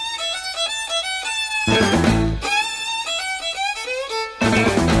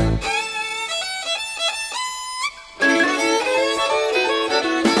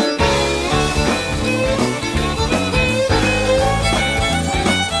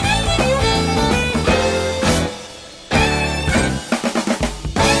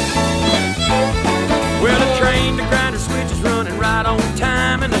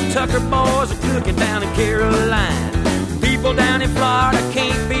 Tucker boys are cooking down in Carolina. People down in Florida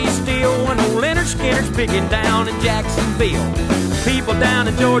can't be still when old Leonard Skinner's picking down in Jacksonville. People down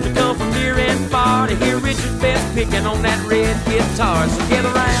in Georgia come from near and far to hear Richard Best picking on that red guitar. So get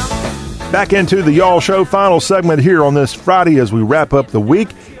around. Back into the Y'all Show final segment here on this Friday as we wrap up the week.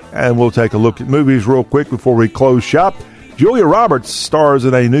 And we'll take a look at movies real quick before we close shop. Julia Roberts stars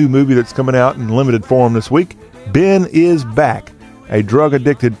in a new movie that's coming out in limited form this week. Ben is Back. A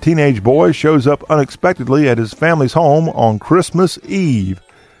drug-addicted teenage boy shows up unexpectedly at his family's home on Christmas Eve.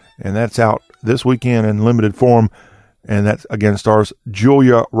 And that's out this weekend in limited form. And that, again, stars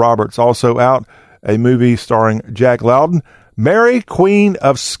Julia Roberts. Also out, a movie starring Jack Lowden, Mary, Queen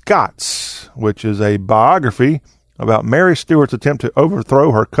of Scots, which is a biography about Mary Stuart's attempt to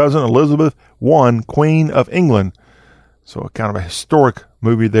overthrow her cousin Elizabeth I, Queen of England. So a kind of a historic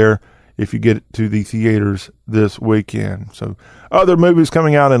movie there if you get it to the theaters this weekend. So other movies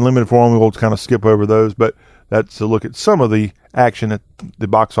coming out in limited form, we'll kind of skip over those, but that's a look at some of the action at the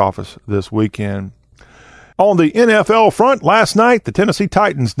box office this weekend. On the NFL front, last night, the Tennessee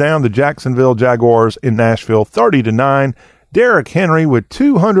Titans downed the Jacksonville Jaguars in Nashville 30-9. Derrick Henry with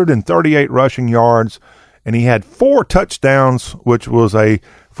 238 rushing yards, and he had 4 touchdowns, which was a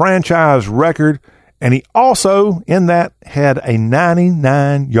franchise record. And he also, in that, had a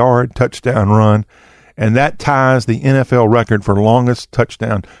 99-yard touchdown run. and that ties the NFL record for longest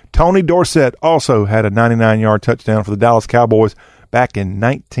touchdown. Tony Dorsett also had a 99-yard touchdown for the Dallas Cowboys back in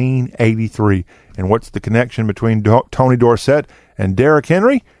 1983. And what's the connection between Tony Dorsett and Derrick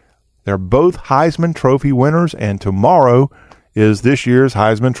Henry? They're both Heisman Trophy winners, and tomorrow is this year's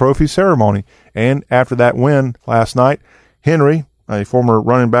Heisman Trophy ceremony. And after that win last night, Henry, a former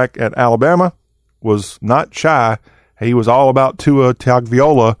running back at Alabama, was not shy. He was all about Tua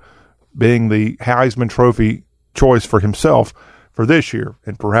Tagovailoa being the Heisman Trophy choice for himself for this year.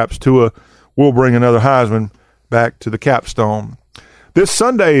 And perhaps Tua will bring another Heisman back to the capstone. This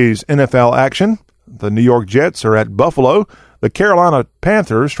Sunday's NFL action, the New York Jets are at Buffalo. The Carolina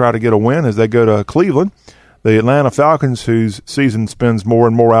Panthers try to get a win as they go to Cleveland. The Atlanta Falcons, whose season spins more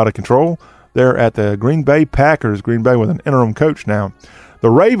and more out of control, they're at the Green Bay Packers, Green Bay with an interim coach now.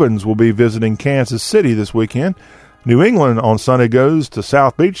 The Ravens will be visiting Kansas City this weekend. New England on Sunday goes to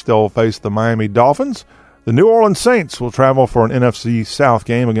South Beach. They'll face the Miami Dolphins. The New Orleans Saints will travel for an NFC South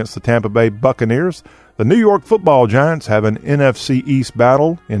game against the Tampa Bay Buccaneers. The New York Football Giants have an NFC East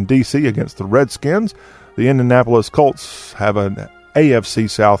battle in D.C. against the Redskins. The Indianapolis Colts have an AFC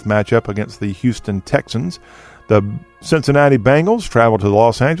South matchup against the Houston Texans. The Cincinnati Bengals travel to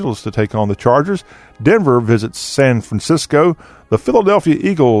Los Angeles to take on the Chargers. Denver visits San Francisco. The Philadelphia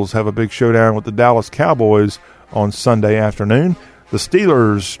Eagles have a big showdown with the Dallas Cowboys on Sunday afternoon. The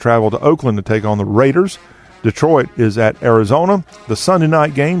Steelers travel to Oakland to take on the Raiders. Detroit is at Arizona. The Sunday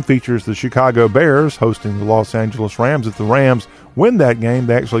night game features the Chicago Bears hosting the Los Angeles Rams. If the Rams win that game,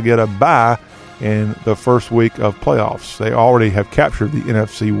 they actually get a bye in the first week of playoffs. They already have captured the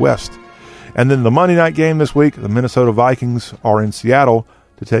NFC West. And then the Monday night game this week, the Minnesota Vikings are in Seattle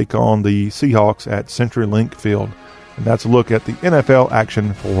to take on the Seahawks at CenturyLink Field. And that's a look at the NFL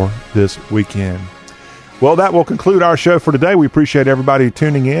action for this weekend. Well, that will conclude our show for today. We appreciate everybody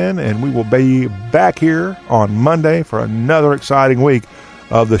tuning in, and we will be back here on Monday for another exciting week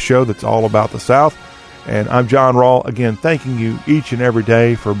of the show that's all about the South. And I'm John Rawl, again, thanking you each and every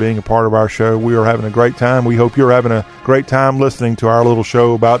day for being a part of our show. We are having a great time. We hope you're having a great time listening to our little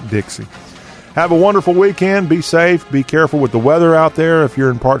show about Dixie. Have a wonderful weekend. Be safe. Be careful with the weather out there. If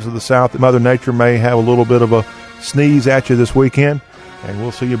you're in parts of the South, Mother Nature may have a little bit of a sneeze at you this weekend. And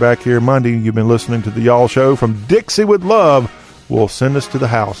we'll see you back here Monday. You've been listening to the Y'all Show from Dixie with Love. Will send us to the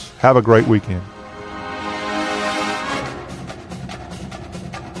house. Have a great weekend.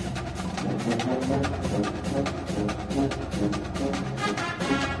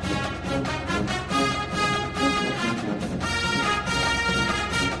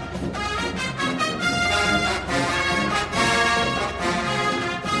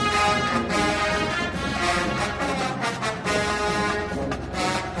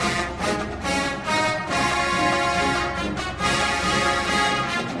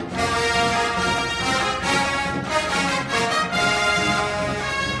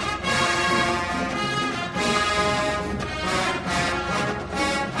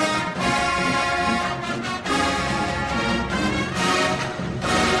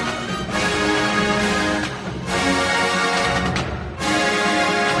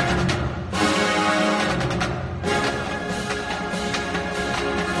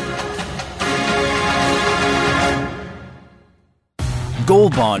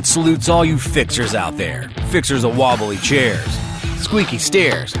 Gold Bond salutes all you fixers out there. Fixers of wobbly chairs, squeaky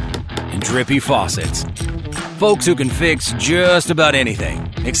stairs, and drippy faucets. Folks who can fix just about anything,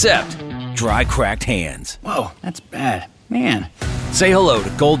 except dry, cracked hands. Whoa, that's bad. Man. Say hello to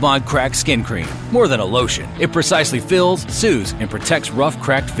Gold Bond Cracked Skin Cream. More than a lotion, it precisely fills, soothes, and protects rough,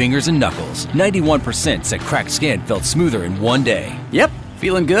 cracked fingers and knuckles. 91% said cracked skin felt smoother in one day. Yep,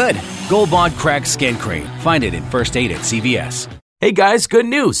 feeling good. Gold Bond Cracked Skin Cream. Find it in First Aid at CVS. Hey guys, good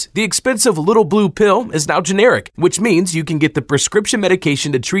news! The expensive Little Blue Pill is now generic, which means you can get the prescription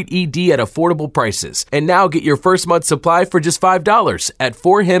medication to treat ED at affordable prices. And now get your first month's supply for just $5 at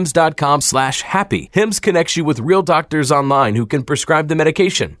 4hims.com/happy. Hims connects you with real doctors online who can prescribe the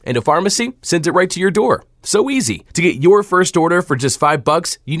medication, and a pharmacy sends it right to your door. So easy. To get your first order for just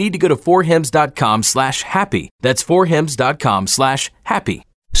 $5, you need to go to 4hims.com/happy. That's 4hims.com/happy.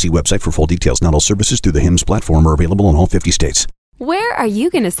 See website for full details. Not all services through the HIMS platform are available in all 50 states. Where are you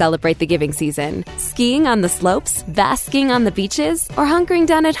going to celebrate the giving season? Skiing on the slopes, basking on the beaches, or hunkering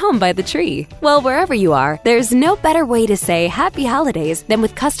down at home by the tree? Well, wherever you are, there's no better way to say happy holidays than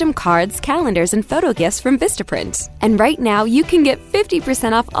with custom cards, calendars, and photo gifts from Vistaprint. And right now, you can get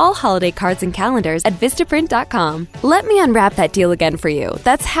 50% off all holiday cards and calendars at Vistaprint.com. Let me unwrap that deal again for you.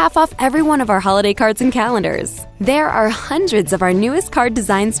 That's half off every one of our holiday cards and calendars. There are hundreds of our newest card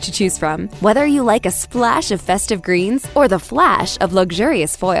designs to choose from. Whether you like a splash of festive greens or the flash mesh of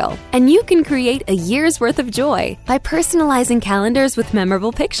luxurious foil. And you can create a year's worth of joy by personalizing calendars with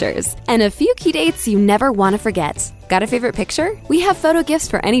memorable pictures and a few key dates you never want to forget. Got a favorite picture? We have photo gifts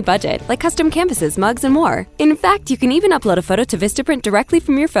for any budget, like custom canvases, mugs, and more. In fact, you can even upload a photo to Vistaprint directly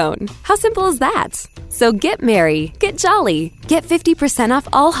from your phone. How simple is that? So get merry, get jolly, get 50% off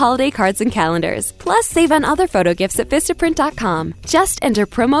all holiday cards and calendars, plus save on other photo gifts at Vistaprint.com. Just enter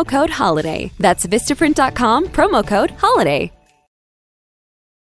promo code HOLIDAY. That's Vistaprint.com, promo code HOLIDAY.